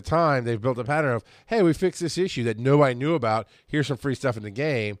 most of the time they've built a pattern of, hey, we fixed this issue that nobody knew about. Here's some free stuff in the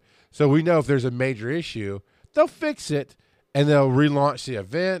game. So we know if there's a major issue, they'll fix it and they'll relaunch the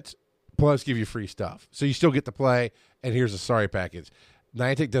event, plus give you free stuff. So you still get to play, and here's a sorry package.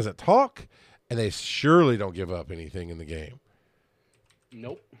 Niantic doesn't talk, and they surely don't give up anything in the game.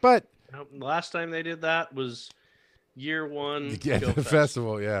 Nope. But the last time they did that was year one. Yeah, the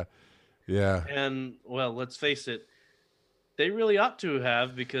festival, yeah. Yeah. And, well, let's face it, they really ought to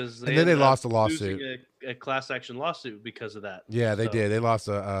have, because they lost a lawsuit. Losing a class action lawsuit because of that. Yeah, they did. They lost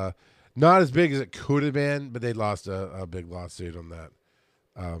a not as big as it could have been, but they lost a big lawsuit on that,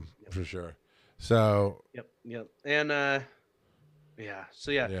 for sure. So. Yep. And I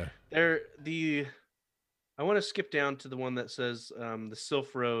want to skip down to the one that says the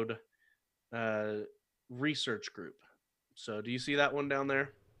Silph Road research group. So do you see that one down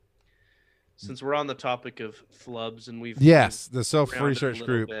there? Since we're on the topic of flubs and the Silph research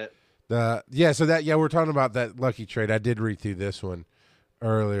group. We're talking about that lucky trade. I did read through this one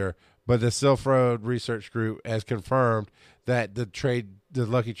earlier, but the Silph Road research group has confirmed that the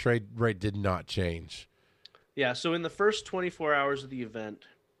lucky trade rate did not change. Yeah, so in the first 24 hours of the event,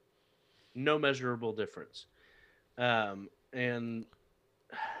 no measurable difference. And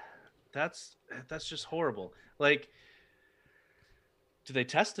that's just horrible. Like, do they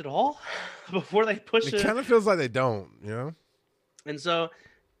test it all before they push it? It kind of feels like they don't, And so,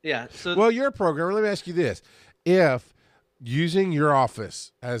 yeah. Well, you're a programmer. Let me ask you this: if using your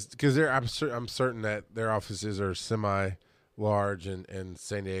office because I'm certain that their offices are semi-large in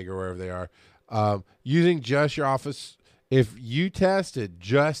San Diego or wherever they are, using just your office, if you tested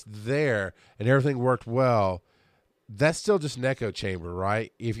just there and everything worked well, that's still just an echo chamber,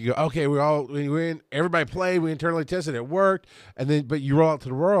 right? If you go, okay, everybody played, we internally tested, it worked, but you roll out to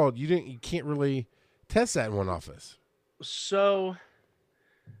the world, you can't really test that in one office. So,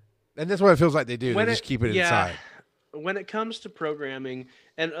 and that's what it feels like they do. They just keep it inside. When it comes to programming,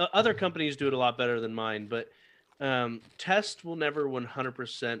 and other companies do it a lot better than mine, but test will never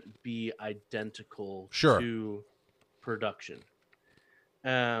 100% be identical to production.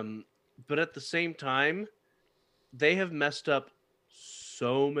 But at the same time, they have messed up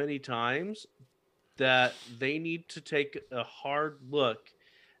so many times that they need to take a hard look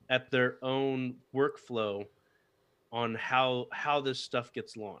at their own workflow on how this stuff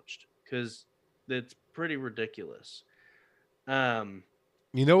gets launched, because it's pretty ridiculous. One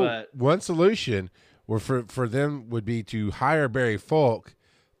solution for them would be to hire Barry Falk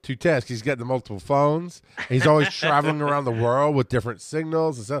to test. He's got the multiple phones. He's always traveling around the world with different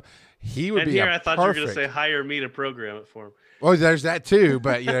signals and stuff. He would be I thought you were going to say hire me to program it for him. Well, there's that too,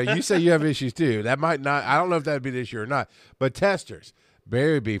 but you say you have issues too. That might not. I don't know if that would be the issue or not. But testers,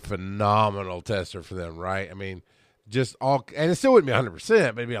 Barry would be phenomenal tester for them, right? I mean, and it still wouldn't be 100%,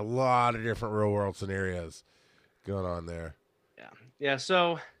 but it'd be a lot of different real world scenarios going on there. Yeah.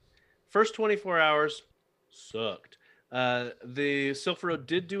 So, first 24 hours sucked. The Silph Road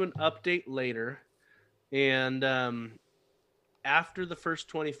did do an update later, and after the first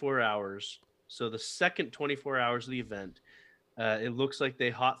 24 hours, so the second 24 hours of the event, it looks like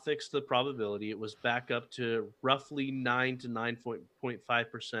they hotfixed the probability. It was back up to roughly 9 to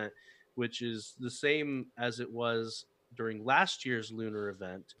 9.5%, which is the same as it was during last year's lunar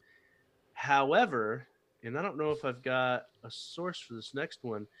event. However, and I don't know if I've got a source for this next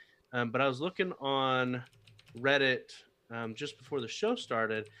one, but I was looking on Reddit just before the show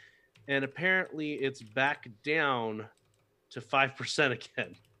started, and apparently it's back down to 5%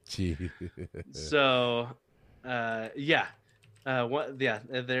 again. So,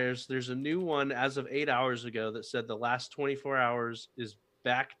 there's a new one as of 8 hours ago that said the last 24 hours is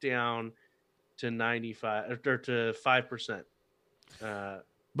back down to 95 or to 5%.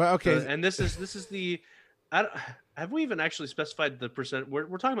 But okay, and this is the. Have we even actually specified the percent? We're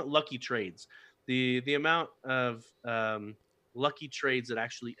talking about lucky trades. The amount of lucky trades that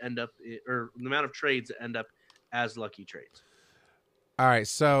actually end up, or the amount of trades that end up as lucky trades. All right,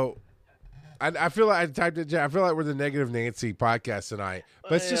 so I feel like I typed it. I feel like we're the Negative Nancy podcast tonight,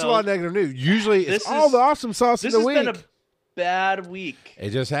 but it's just a lot of negative news. Usually, it's all the awesome sauce of the week. This has been a bad week.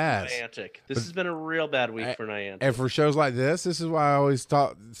 It just has. Niantic. This has been a real bad week for Niantic. And for shows like this is why I always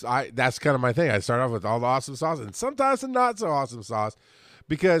talk. That's kind of my thing. I start off with all the awesome sauce and sometimes the not so awesome sauce,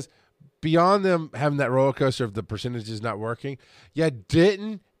 because beyond them having that roller coaster of the percentages not working, you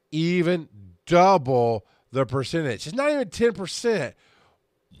didn't even double the percentage. It's not even 10%.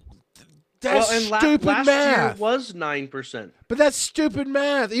 That's stupid last math. Year was 9%. But that's stupid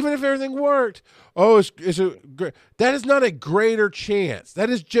math. Even if everything worked, that is not a greater chance. That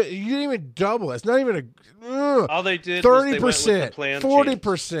is just, you didn't even double it. It's not even all they did 30%, was they went with the plan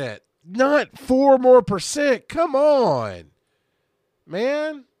 40%, not 4 more percent. Come on,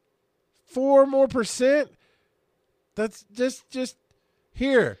 man, 4 more percent. That's just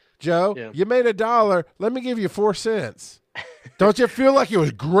here, Joe. Yeah. You made $1. Let me give you 4 cents. Don't you feel like it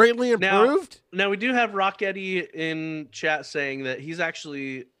was greatly improved? Now we do have Rock Eddie in chat saying that he's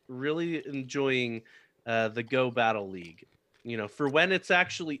actually really enjoying the Go Battle League. You know, for when it's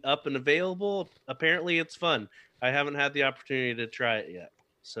actually up and available, apparently it's fun. I haven't had the opportunity to try it yet.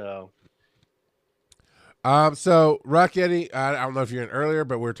 So Rock Eddie, I don't know if you're in earlier,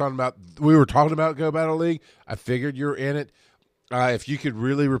 but we were talking about Go Battle League. I figured you're in it. If you could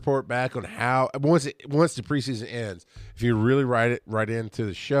really report back on how once the preseason ends, if you really write into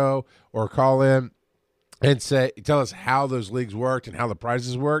the show or call in and tell us how those leagues worked and how the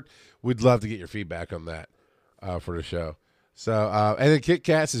prizes worked, we'd love to get your feedback on that for the show. So and then Kit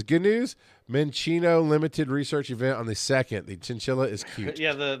Kat says good news: Minccino limited research event on the 2nd. The chinchilla is cute.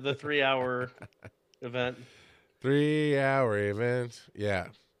 Yeah, the 3-hour event. 3-hour event. Yeah.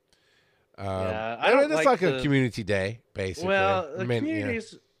 I don't it's like a community day, basically. Well, the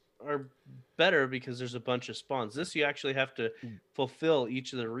communities are better because there's a bunch of spawns. This you actually have to fulfill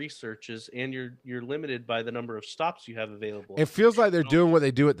each of the researches, and you're limited by the number of stops you have available. It feels like they're doing what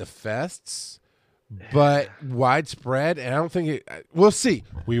they do at the fests, but widespread. And I don't think we'll see.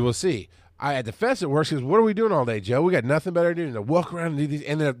 We will see. At the fest, it works because what are we doing all day, Joe? We got nothing better to do than to walk around and do these.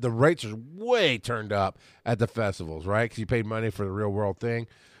 And the rates are way turned up at the festivals, right? Because you paid money for the real world thing.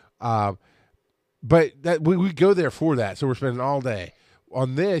 But that we go there for that, so we're spending all day.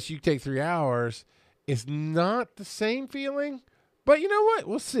 On this, you take 3 hours. It's not the same feeling, but you know what?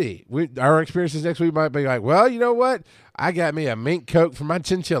 We'll see. Our experiences next week might be like, well, you know what? I got me a mink coat from my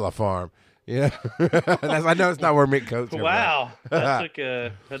chinchilla farm. Yeah, I know it's not where mink coats. Wow, that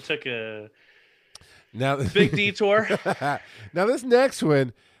took a big detour. Now this next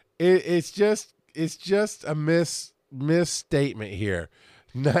one, it's just a misstatement here.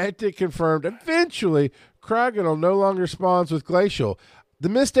 Niantic confirmed eventually Cryogonal no longer spawns with Glacial. The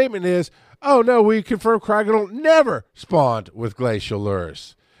misstatement is, oh no, we confirmed Cryogonal never spawned with Glacial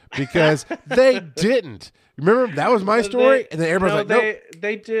lures because they didn't. Remember, that was my story, and then everybody's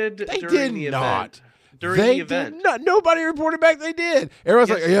they did. They did not. During the event. Did not. Nobody reported back they did. Everyone's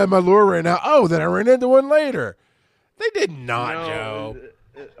like, yeah, my lure ran out. Oh, then I ran into one later. They did not, Joe.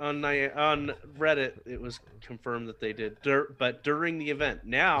 On Reddit, it was confirmed that they did, but during the event.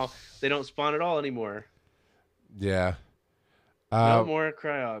 Now they don't spawn at all anymore. Yeah. No more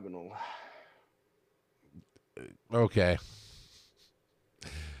Cryogonal. Okay.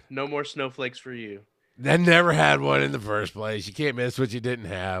 No more snowflakes for you. I never had one in the first place. You can't miss what you didn't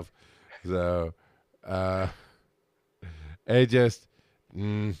have. So, it just,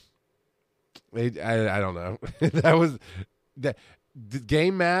 I don't know. That was that. The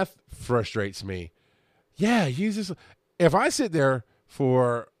game math frustrates me. Yeah, use this. If I sit there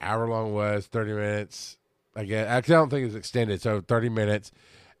for hour long was 30 minutes, I guess. Actually, I don't think it's extended, so 30 minutes,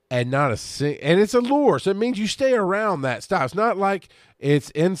 and not and it's a lure, so it means you stay around that stop. It's not like it's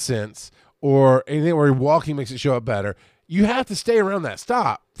incense or anything where walking makes it show up better. You have to stay around that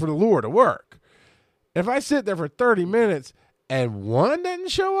stop for the lure to work. If I sit there for 30 minutes and one doesn't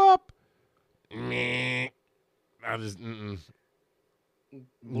show up, I just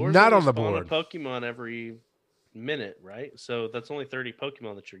Lures not on the spawn board. A Pokemon every minute, right? So that's only 30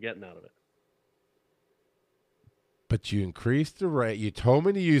 Pokemon that you're getting out of it. But you increased the rate. You told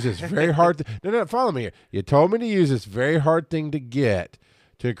me to use this very hard. No, follow me here. You told me to use this very hard thing to get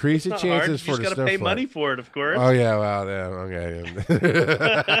to increase the chances for the snowflake. You just got to pay money for it, of course. Oh yeah, well, yeah, okay.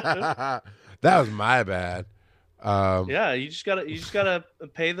 That was my bad. Yeah, you just gotta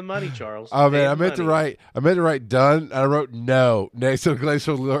pay the money, Charles. Oh man, I meant to write done. I wrote no next to the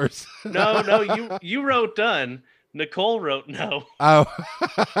glacial lures. No, you wrote done. Nicole wrote no. Oh.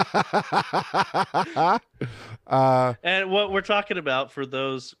 And what we're talking about for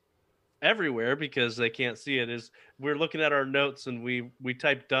those everywhere because they can't see it, is we're looking at our notes and we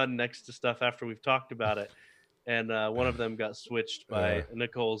typed done next to stuff after we've talked about it. And one of them got switched by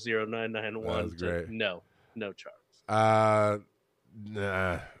Nicole 0991 was to great. no Charles.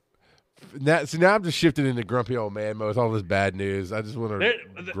 Nah. Now I'm just shifting into grumpy old man mode with all this bad news. I just want to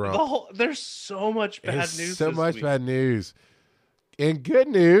grump. There's so much bad news. So much week. bad news. And good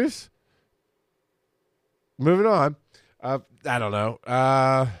news. Moving on. I don't know.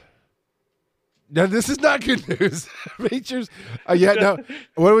 No, this is not good news. Features. No.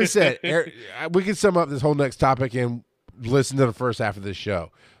 What do we say? We can sum up this whole next topic and listen to the first half of this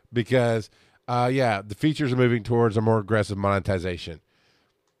show because, the features are moving towards a more aggressive monetization.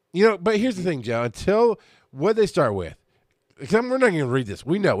 But here's the thing, Joe. Until what they start with, because we're not going to read this.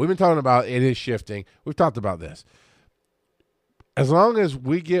 We know. We've been talking about it is shifting. We've talked about this. As long as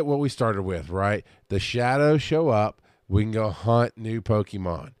we get what we started with, right? The shadows show up. We can go hunt new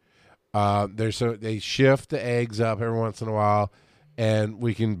Pokemon. They shift the eggs up every once in a while, and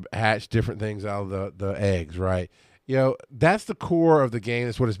we can hatch different things out of the eggs, right? That's the core of the game.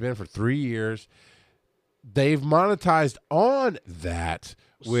 That's what it's been for 3 years. They've monetized on that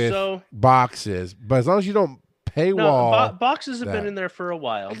with boxes, but as long as you don't paywall, boxes have been in there for a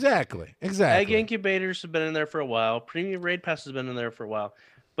while. Exactly. Egg incubators have been in there for a while. Premium raid pass has been in there for a while,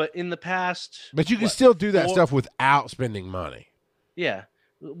 but in the past, but you can still do that stuff without spending money. Yeah.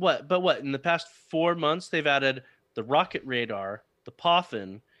 What? In the past 4 months, they've added the rocket radar, the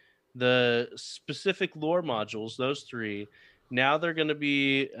Poffin, the specific lore modules. Those 3. Now they're going to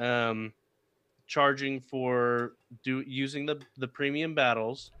be charging for using the premium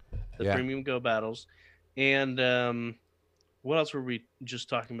battles, premium go battles, and what else were we just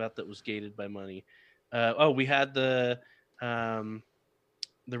talking about that was gated by money? We had the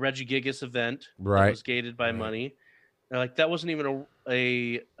Regigigas event that was gated by money. Like that wasn't even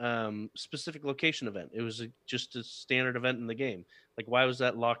a specific location event. It was just a standard event in the game. Like why was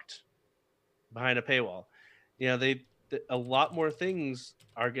that locked behind a paywall? A lot more things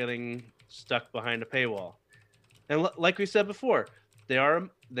are getting stuck behind a paywall. And like we said before, they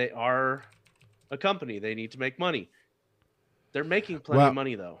are a company. They need to make money. They're making plenty of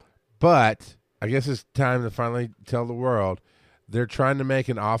money though. But I guess it's time to finally tell the world they're trying to make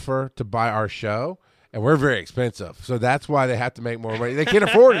an offer to buy our show, and we're very expensive. So that's why they have to make more money. They can't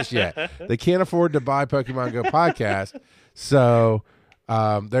afford us yet. They can't afford to buy Pokemon Go podcast. So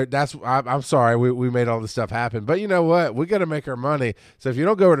I'm sorry we made all this stuff happen, but you know what? We got to make our money. So if you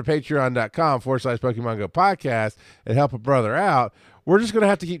don't go over to patreon.com/Pokemon Go podcast and help a brother out, we're just going to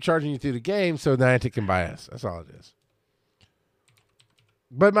have to keep charging you through the game so Niantic can buy us. That's all it is.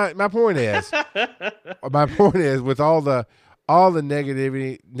 But my point is, with all the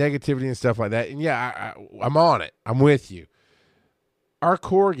negativity and stuff like that, and I'm on it. I'm with you. Our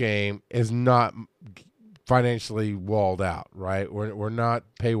core game is not financially walled out, right? We're not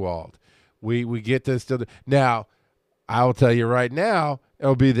paywalled. We get to still now. I will tell you right now,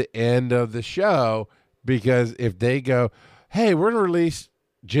 it'll be the end of the show because if they go, hey, we're gonna release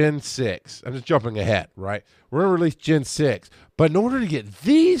Gen 6. I'm just jumping ahead, right? We're gonna release Gen 6, but in order to get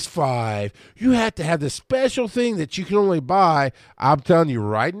these 5, you have to have the special thing that you can only buy. I'm telling you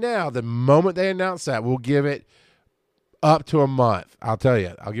right now, the moment they announce that, we'll give it up to a month. I'll tell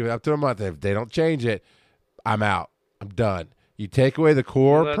you, I'll give it up to a month. If they don't change it, I'm out. I'm done. You take away the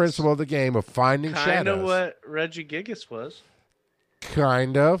core principle of the game of finding shadows. Kind of what Regigigas was.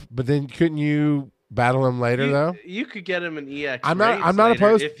 Kind of, but then couldn't you battle him later though? You could get him an EX. I'm not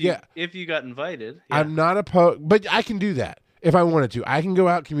opposed. If you got invited. Yeah. I'm not opposed, but I can do that if I wanted to. I can go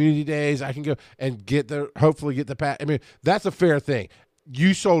out community days. I can go and hopefully get the pack. I mean, that's a fair thing.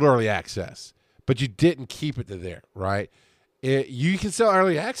 You sold early access, but you didn't keep it to there, right? You can sell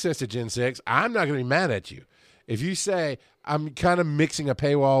early access to Gen 6. I'm not going to be mad at you. If you say, I'm kind of mixing a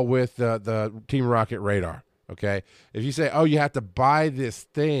paywall with the Team Rocket radar, okay? If you say, oh, you have to buy this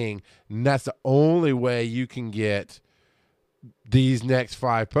thing, and that's the only way you can get these next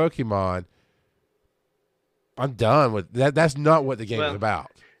 5 Pokemon, I'm done with that. That's not what the game is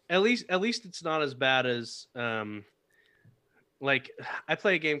about. At least it's not as bad as like I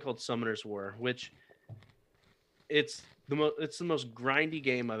play a game called Summoner's War, which it's the most grindy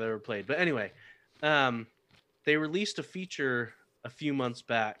game I've ever played. But anyway, they released a feature a few months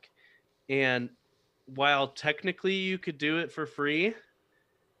back, and while technically you could do it for free,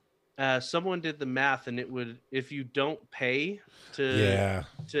 someone did the math, and it would, if you don't pay to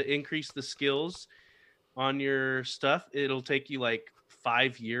increase the skills on your stuff, it'll take you like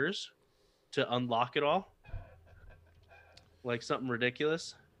 5 years to unlock it all. Like something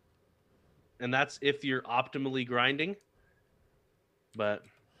ridiculous. And that's if you're optimally grinding. But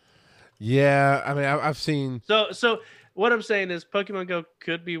Yeah, I mean, I've seen. So what I'm saying is Pokemon Go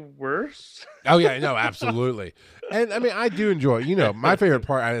could be worse. Oh yeah, no, absolutely. And I mean, I do enjoy. My favorite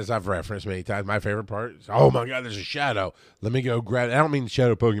part, as I've referenced many times, my favorite part is, oh my god, there's a shadow. Let me go grab it. I don't mean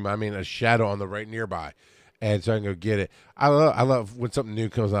shadow Pokemon. I mean a shadow on the right nearby, and so I can go get it. I love when something new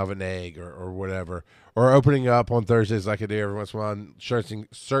comes out of an egg or whatever, or opening up on Thursdays like I do every once in a while, and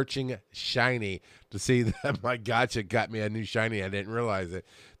searching shiny to see that my gotcha got me a new shiny. I didn't realize it.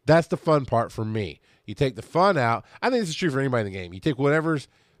 That's the fun part for me. You take the fun out. I think this is true for anybody in the game. You take whatever's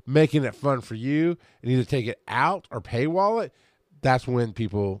making it fun for you and either take it out or paywall it. That's when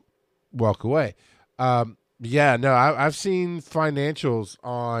people walk away. Yeah, no, I've seen financials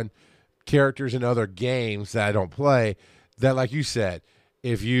on characters in other games that I don't play that, like you said,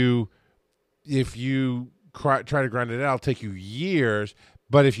 if you try to grind it out, it'll take you years.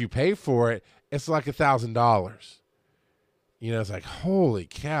 But if you pay for it, it's like $1,000. It's like, holy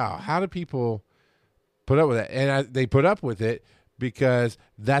cow, how do people put up with it? And they put up with it because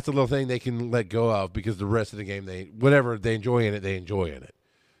that's a little thing they can let go of, because the rest of the game, whatever they enjoy in it, they enjoy in it.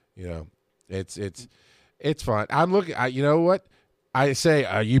 It's fun. I'm looking, you know what? I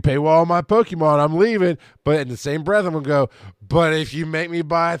say, you pay well on my Pokemon, I'm leaving. But in the same breath, I'm going to go, but if you make me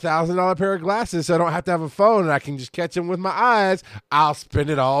buy $1,000 pair of glasses so I don't have to have a phone and I can just catch them with my eyes, I'll spend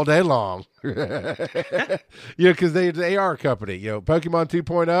it all day long. Because they are a company. Pokemon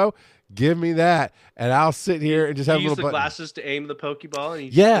 2.0, give me that. And I'll sit here and just have a little button. Glasses to aim the Pokeball. And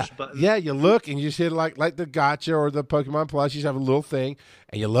you just push a button. Yeah, you look and you just hit like the Gotcha or the Pokemon Plus. You just have a little thing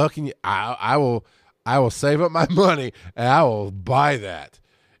and you look and I will save up my money and I will buy that.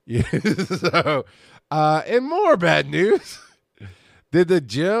 So, and more bad news. Did the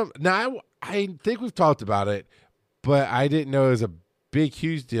gym? Now, I think we've talked about it, but I didn't know it was a big,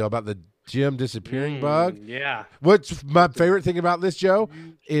 huge deal about the gym disappearing bug. Yeah. What's my favorite thing about this, Joe,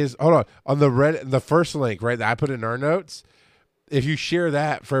 is, hold on the first link, right, that I put in our notes. If you share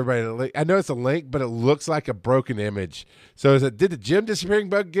that for everybody, I know it's a link, but it looks like a broken image. So did the gym disappearing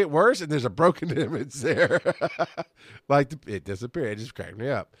bug get worse? And there's a broken image there. Like it disappeared. It just cracked me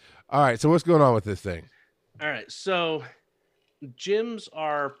up. All right. So what's going on with this thing? All right. So gyms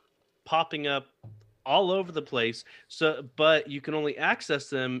are popping up all over the place. But you can only access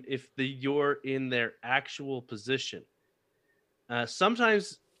them if you're in their actual position.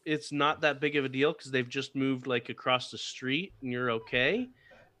 Sometimes it's not that big of a deal because they've just moved like across the street and you're okay.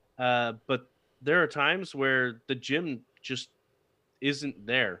 But there are times where the gym just isn't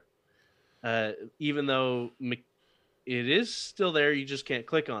there. Even though it is still there, you just can't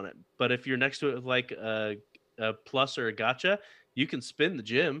click on it. But if you're next to it with like a plus or a gotcha, you can spin the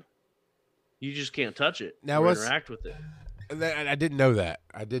gym. You just can't touch it or interact with it. I didn't know that.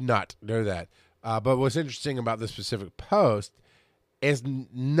 I did not know that. But what's interesting about this specific post is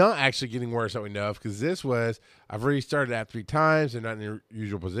not actually getting worse that we know of, because this was, I've restarted that 3 times. They're not in their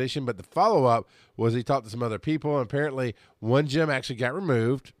usual position. But the follow-up was he talked to some other people, and apparently one gym actually got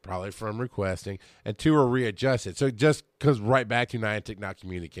removed, probably from requesting, and 2 were readjusted. So it just goes right back to Niantic not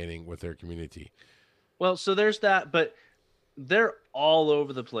communicating with their community. Well, so there's that, but they're all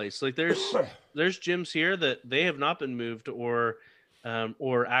over the place. Like there's gyms here that they have not been moved or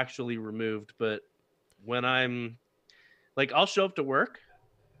actually removed. But when I'm like, I'll show up to work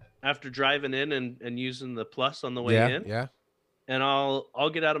after driving in and using the plus on the way in. Yeah. And I'll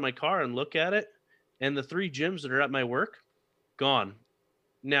get out of my car and look at it, and the 3 gyms that are at my work, gone.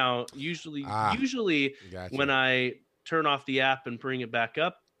 Now, usually gotcha. when I turn off the app and bring it back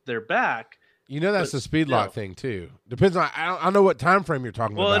up, they're back. That's the speed lock thing too. Depends on, I don't know what time frame you're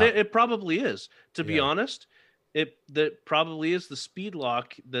talking about. Well, and it probably is. To be honest, that probably is the speed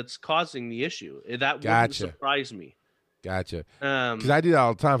lock that's causing the issue. That wouldn't surprise me. Gotcha. Because I do that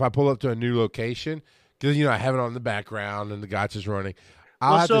all the time. If I pull up to a new location, because I have it on in the background and the gotcha's running,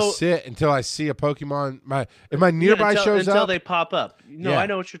 I'll have to sit until I see a Pokemon. If my nearby shows up until they pop up. No, Yeah. I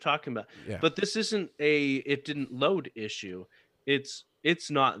know what you're talking about. Yeah. But this isn't it didn't load issue. It's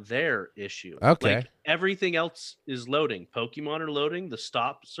not their issue. Okay. Like everything else is loading. Pokemon are loading. The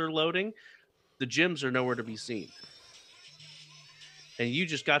stops are loading. The gyms are nowhere to be seen. And you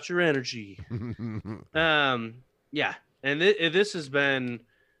just got your energy. Yeah. And this has been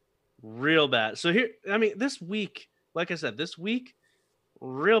real bad. So here, I mean, this week, like I said,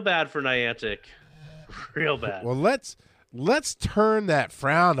 real bad for Niantic. Real bad. Well, let's turn that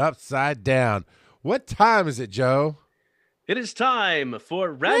frown upside down. What time is it, Joe? It is time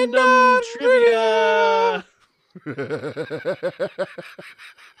for random trivia.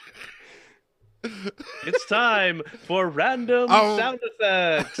 It's time for random sound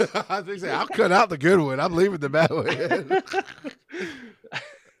effects. I was going to say, I'll cut out the good one. I'm leaving the bad one.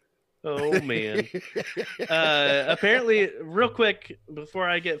 Oh man. Apparently, real quick before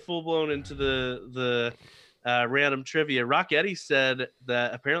I get full blown into the random trivia, Rock Eddie said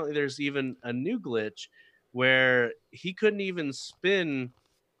that apparently there's even a new glitch where he couldn't even spin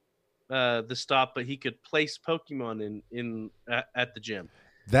the stop, but he could place Pokemon at the gym.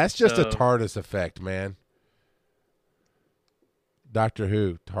 That's just a So- TARDIS effect, man. Doctor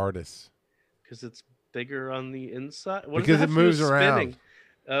Who, TARDIS. because it's bigger on the inside. What does Because that have it to do moves with around. spinning?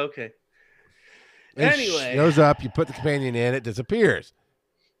 Okay. It Anyway. shows up, you put the companion in, it disappears.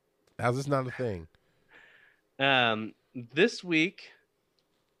 How's this not a thing? This week,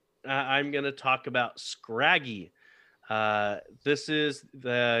 I'm going to talk about Scraggy. This is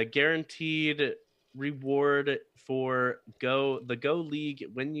the guaranteed reward for the Go League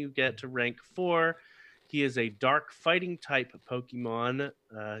when you get to rank 4. He is a dark fighting type Pokemon.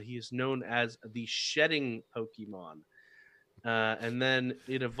 He is known as the Shedding Pokemon. And then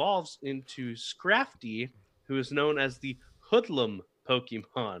it evolves into Scrafty, who is known as the Hoodlum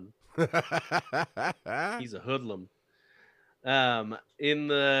Pokemon. He's a hoodlum. In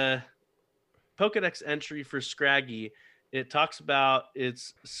the Pokedex entry for Scraggy, it talks about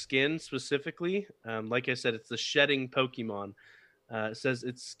its skin specifically. Like I said, it's the shedding Pokemon. It says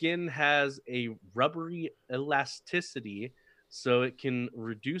its skin has a rubbery elasticity, so it can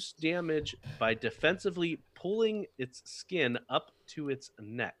reduce damage by defensively pulling its skin up to its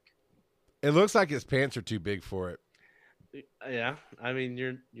neck. It looks like his pants are too big for it. Yeah, I mean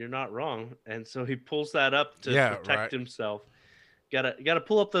you're not wrong, and so he pulls that up to protect right. himself. Gotta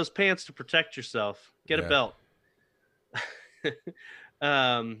pull up those pants to protect yourself. Get a Yeah.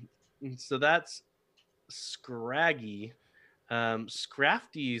 belt. So that's Scraggy.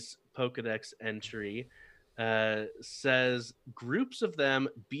 Scrafty's Pokedex entry says groups of them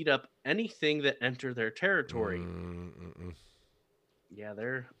beat up anything that enter their territory. Mm-mm. Yeah,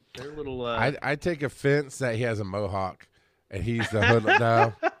 they're little. I take offense that he has a mohawk and he's the hoodlum.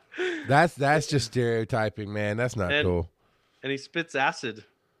 No, that's just stereotyping, man. That's not cool. And he spits acid.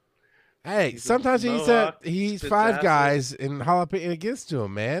 Hey, He's a sometimes mohawk, he's spits five acid. guys and jalapeno against to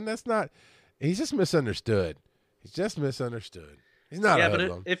him, man. That's not. He's just misunderstood. He's just misunderstood. He's not Yeah, a but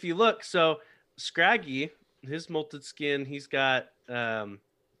hoodlum. if you look, so Scraggy, his molted skin, he's got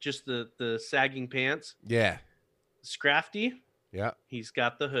just the sagging pants. Yeah. Scrafty, Yeah. he's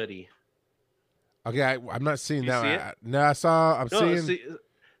got the hoodie. Okay, I'm not seeing You that. see one. it? No, I saw. I'm No, seeing see,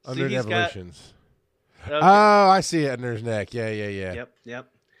 under he's got. evolutions. Okay. Oh, I see it under his neck. Yeah. Yep.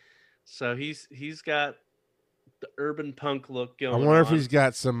 So he's got the urban punk look I going. wonder if on. he's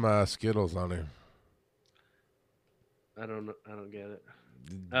got some Skittles on him. I don't know. I don't get it.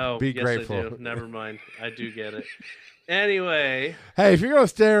 Oh, Be yes, grateful. I do. Never mind. I do get it. Anyway, Hey, if you're gonna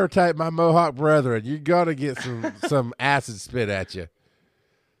stereotype my Mohawk brethren, you gotta get some acid spit at you.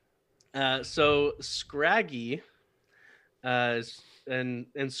 so Scraggy, and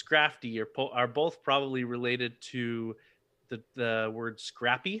Scrafty are both probably related to the word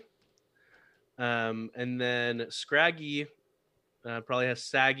scrappy. And then Scraggy probably has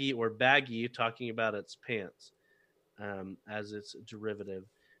saggy or baggy, talking about its pants as its derivative.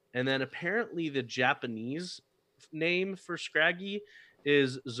 And then apparently the Japanese name for Scraggy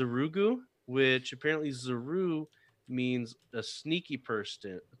is Zarugu, which apparently Zaru means a sneaky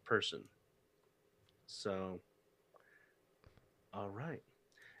person. So, all right.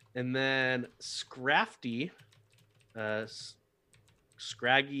 And then Scrafty,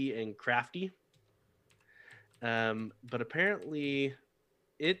 Scraggy and Crafty. But apparently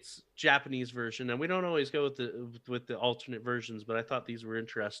it's Japanese version, and we don't always go with the alternate versions, but I thought these were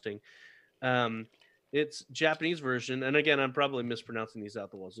interesting. It's Japanese version, and again, I'm probably mispronouncing these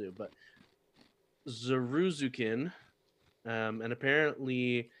out the wazoo, but Zaruzukin, and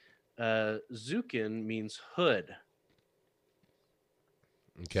apparently Zukin means hood.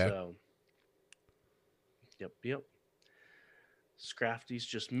 Okay. So, yep. Scrafty's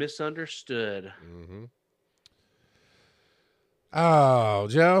just misunderstood. Mm-hmm. Oh,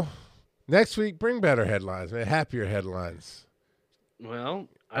 Joe. Next week, bring better headlines, man. Happier headlines. Well,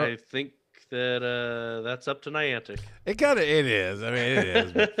 I think that that's up to Niantic. It is. I mean, it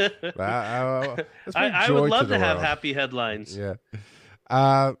is. But let's bring I joy would love the to have world. happy headlines. Yeah.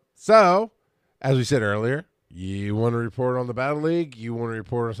 So, as we said earlier, you want to report on the Battle League, you want to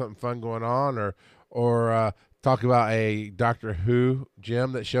report on something fun going on, or talk about a Doctor Who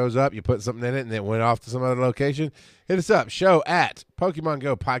gem that shows up, you put something in it, and it went off to some other location, hit us up, show at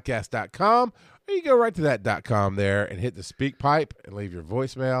PokemonGoPodcast.com, or you go right to that .com there and hit the speak pipe and leave your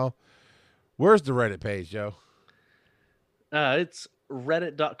voicemail. Where's the Reddit page, Joe? It's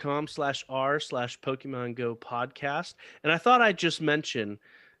reddit.com/r/Pokemon Go podcast. And I thought I'd just mention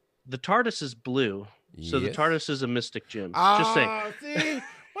The TARDIS is blue, so the Yes. TARDIS is a mystic gem. Just saying. See?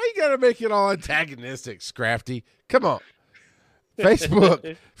 Why you gotta make it all antagonistic, Scrafty? Come on.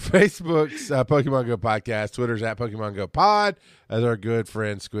 Facebook's Pokemon Go podcast. Twitter's at Pokemon Go Pod, as our good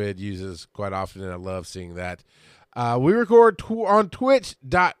friend Squid uses quite often, and I love seeing that. We record on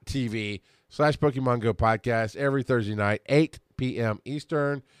twitch.tv/Pokemon Go podcast every Thursday night, 8 p.m.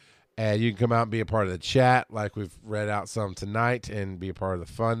 Eastern. And you can come out and be a part of the chat like we've read out some tonight and be a part of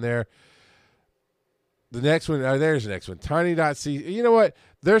the fun there. The next one, there's the next one, tiny.c. You know what?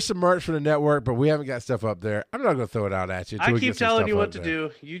 There's some merch for the network, but we haven't got stuff up there. I'm not going to throw it out at you. I keep telling you what to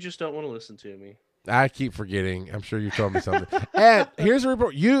do. You just don't want to listen to me. I keep forgetting. I'm sure you told me something. And here's a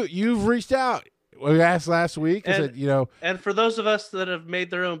report. You've reached out. We asked last week. I said, And for those of us that have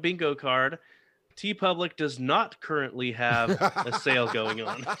made their own bingo card, TeePublic does not currently have a sale going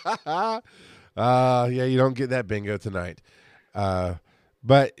on. Yeah, you don't get that bingo tonight.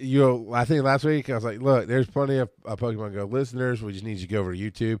 But I think last week I was like, look, there's plenty of Pokemon Go listeners. We just need you to go over to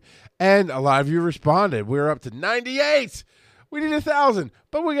YouTube. And a lot of you responded. We're up to 98. We need 1,000,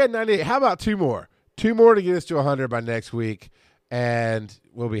 but we got 98. How about 2 more? 2 more to get us to 100 by next week, and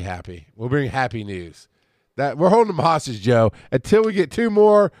we'll be happy. We'll bring happy news. That we're holding them hostage, Joe, until we get 2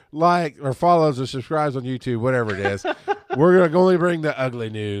 more or follows or subscribes on YouTube, whatever it is. We're going to only bring the ugly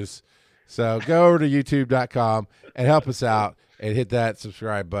news. So go over to youtube.com and help us out and hit that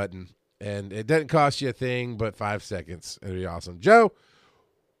subscribe button. And it doesn't cost you a thing but 5 seconds. It'll be awesome. Joe,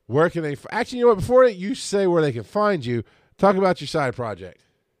 where can they actually, you know what, before you say where they can find you, talk about your side project.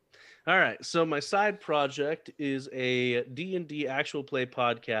 All right, so my side project is a D&D actual play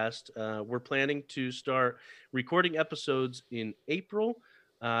podcast. We're planning to start recording episodes in April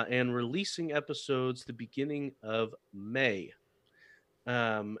and releasing episodes the beginning of May.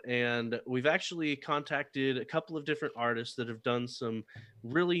 And we've actually contacted a couple of different artists that have done some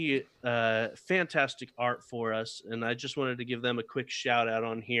really fantastic art for us, and I just wanted to give them a quick shout out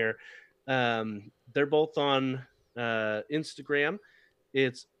on here. They're both on Instagram.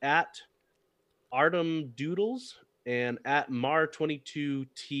 It's at Artem Doodles and at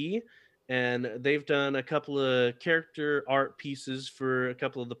Mar22T, and they've done a couple of character art pieces for a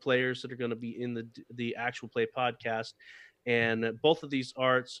couple of the players that are going to be in the actual play podcast. And both of these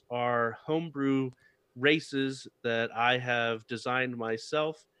arts are homebrew races that I have designed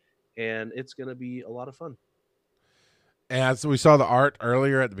myself, and it's going to be a lot of fun. And so we saw the art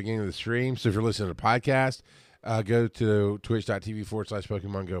earlier at the beginning of the stream. So if you're listening to the podcast, go to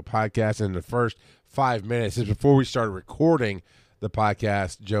twitch.tv/Pokemon Go podcast. And the first 5 minutes is before we started recording the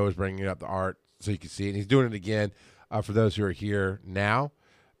podcast. Joe is bringing up the art so you can see it. And he's doing it again for those who are here now.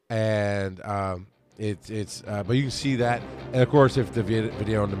 And but you can see that. And of course, if the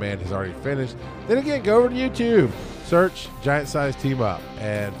video on demand has already finished, then again, go over to YouTube, search Giant Size Team Up,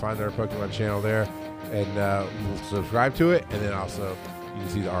 and find our Pokemon channel there, and we'll subscribe to it. And then also you can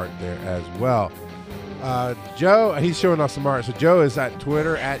see the art there as well. Joe, he's showing us some art. So Joe is at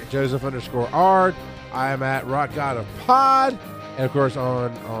Twitter at Joseph_Ard. I am at Rock God of Pod, and of course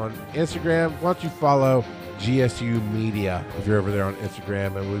on Instagram. Why don't you follow GSU Media if you're over there on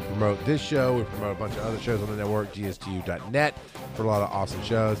Instagram? And we promote this show. We promote a bunch of other shows on the network, gstu.net, for a lot of awesome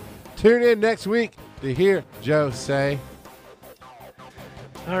shows. Tune in next week to hear Joe say,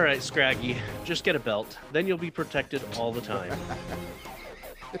 all right, Scraggy, just get a belt. Then you'll be protected all the time.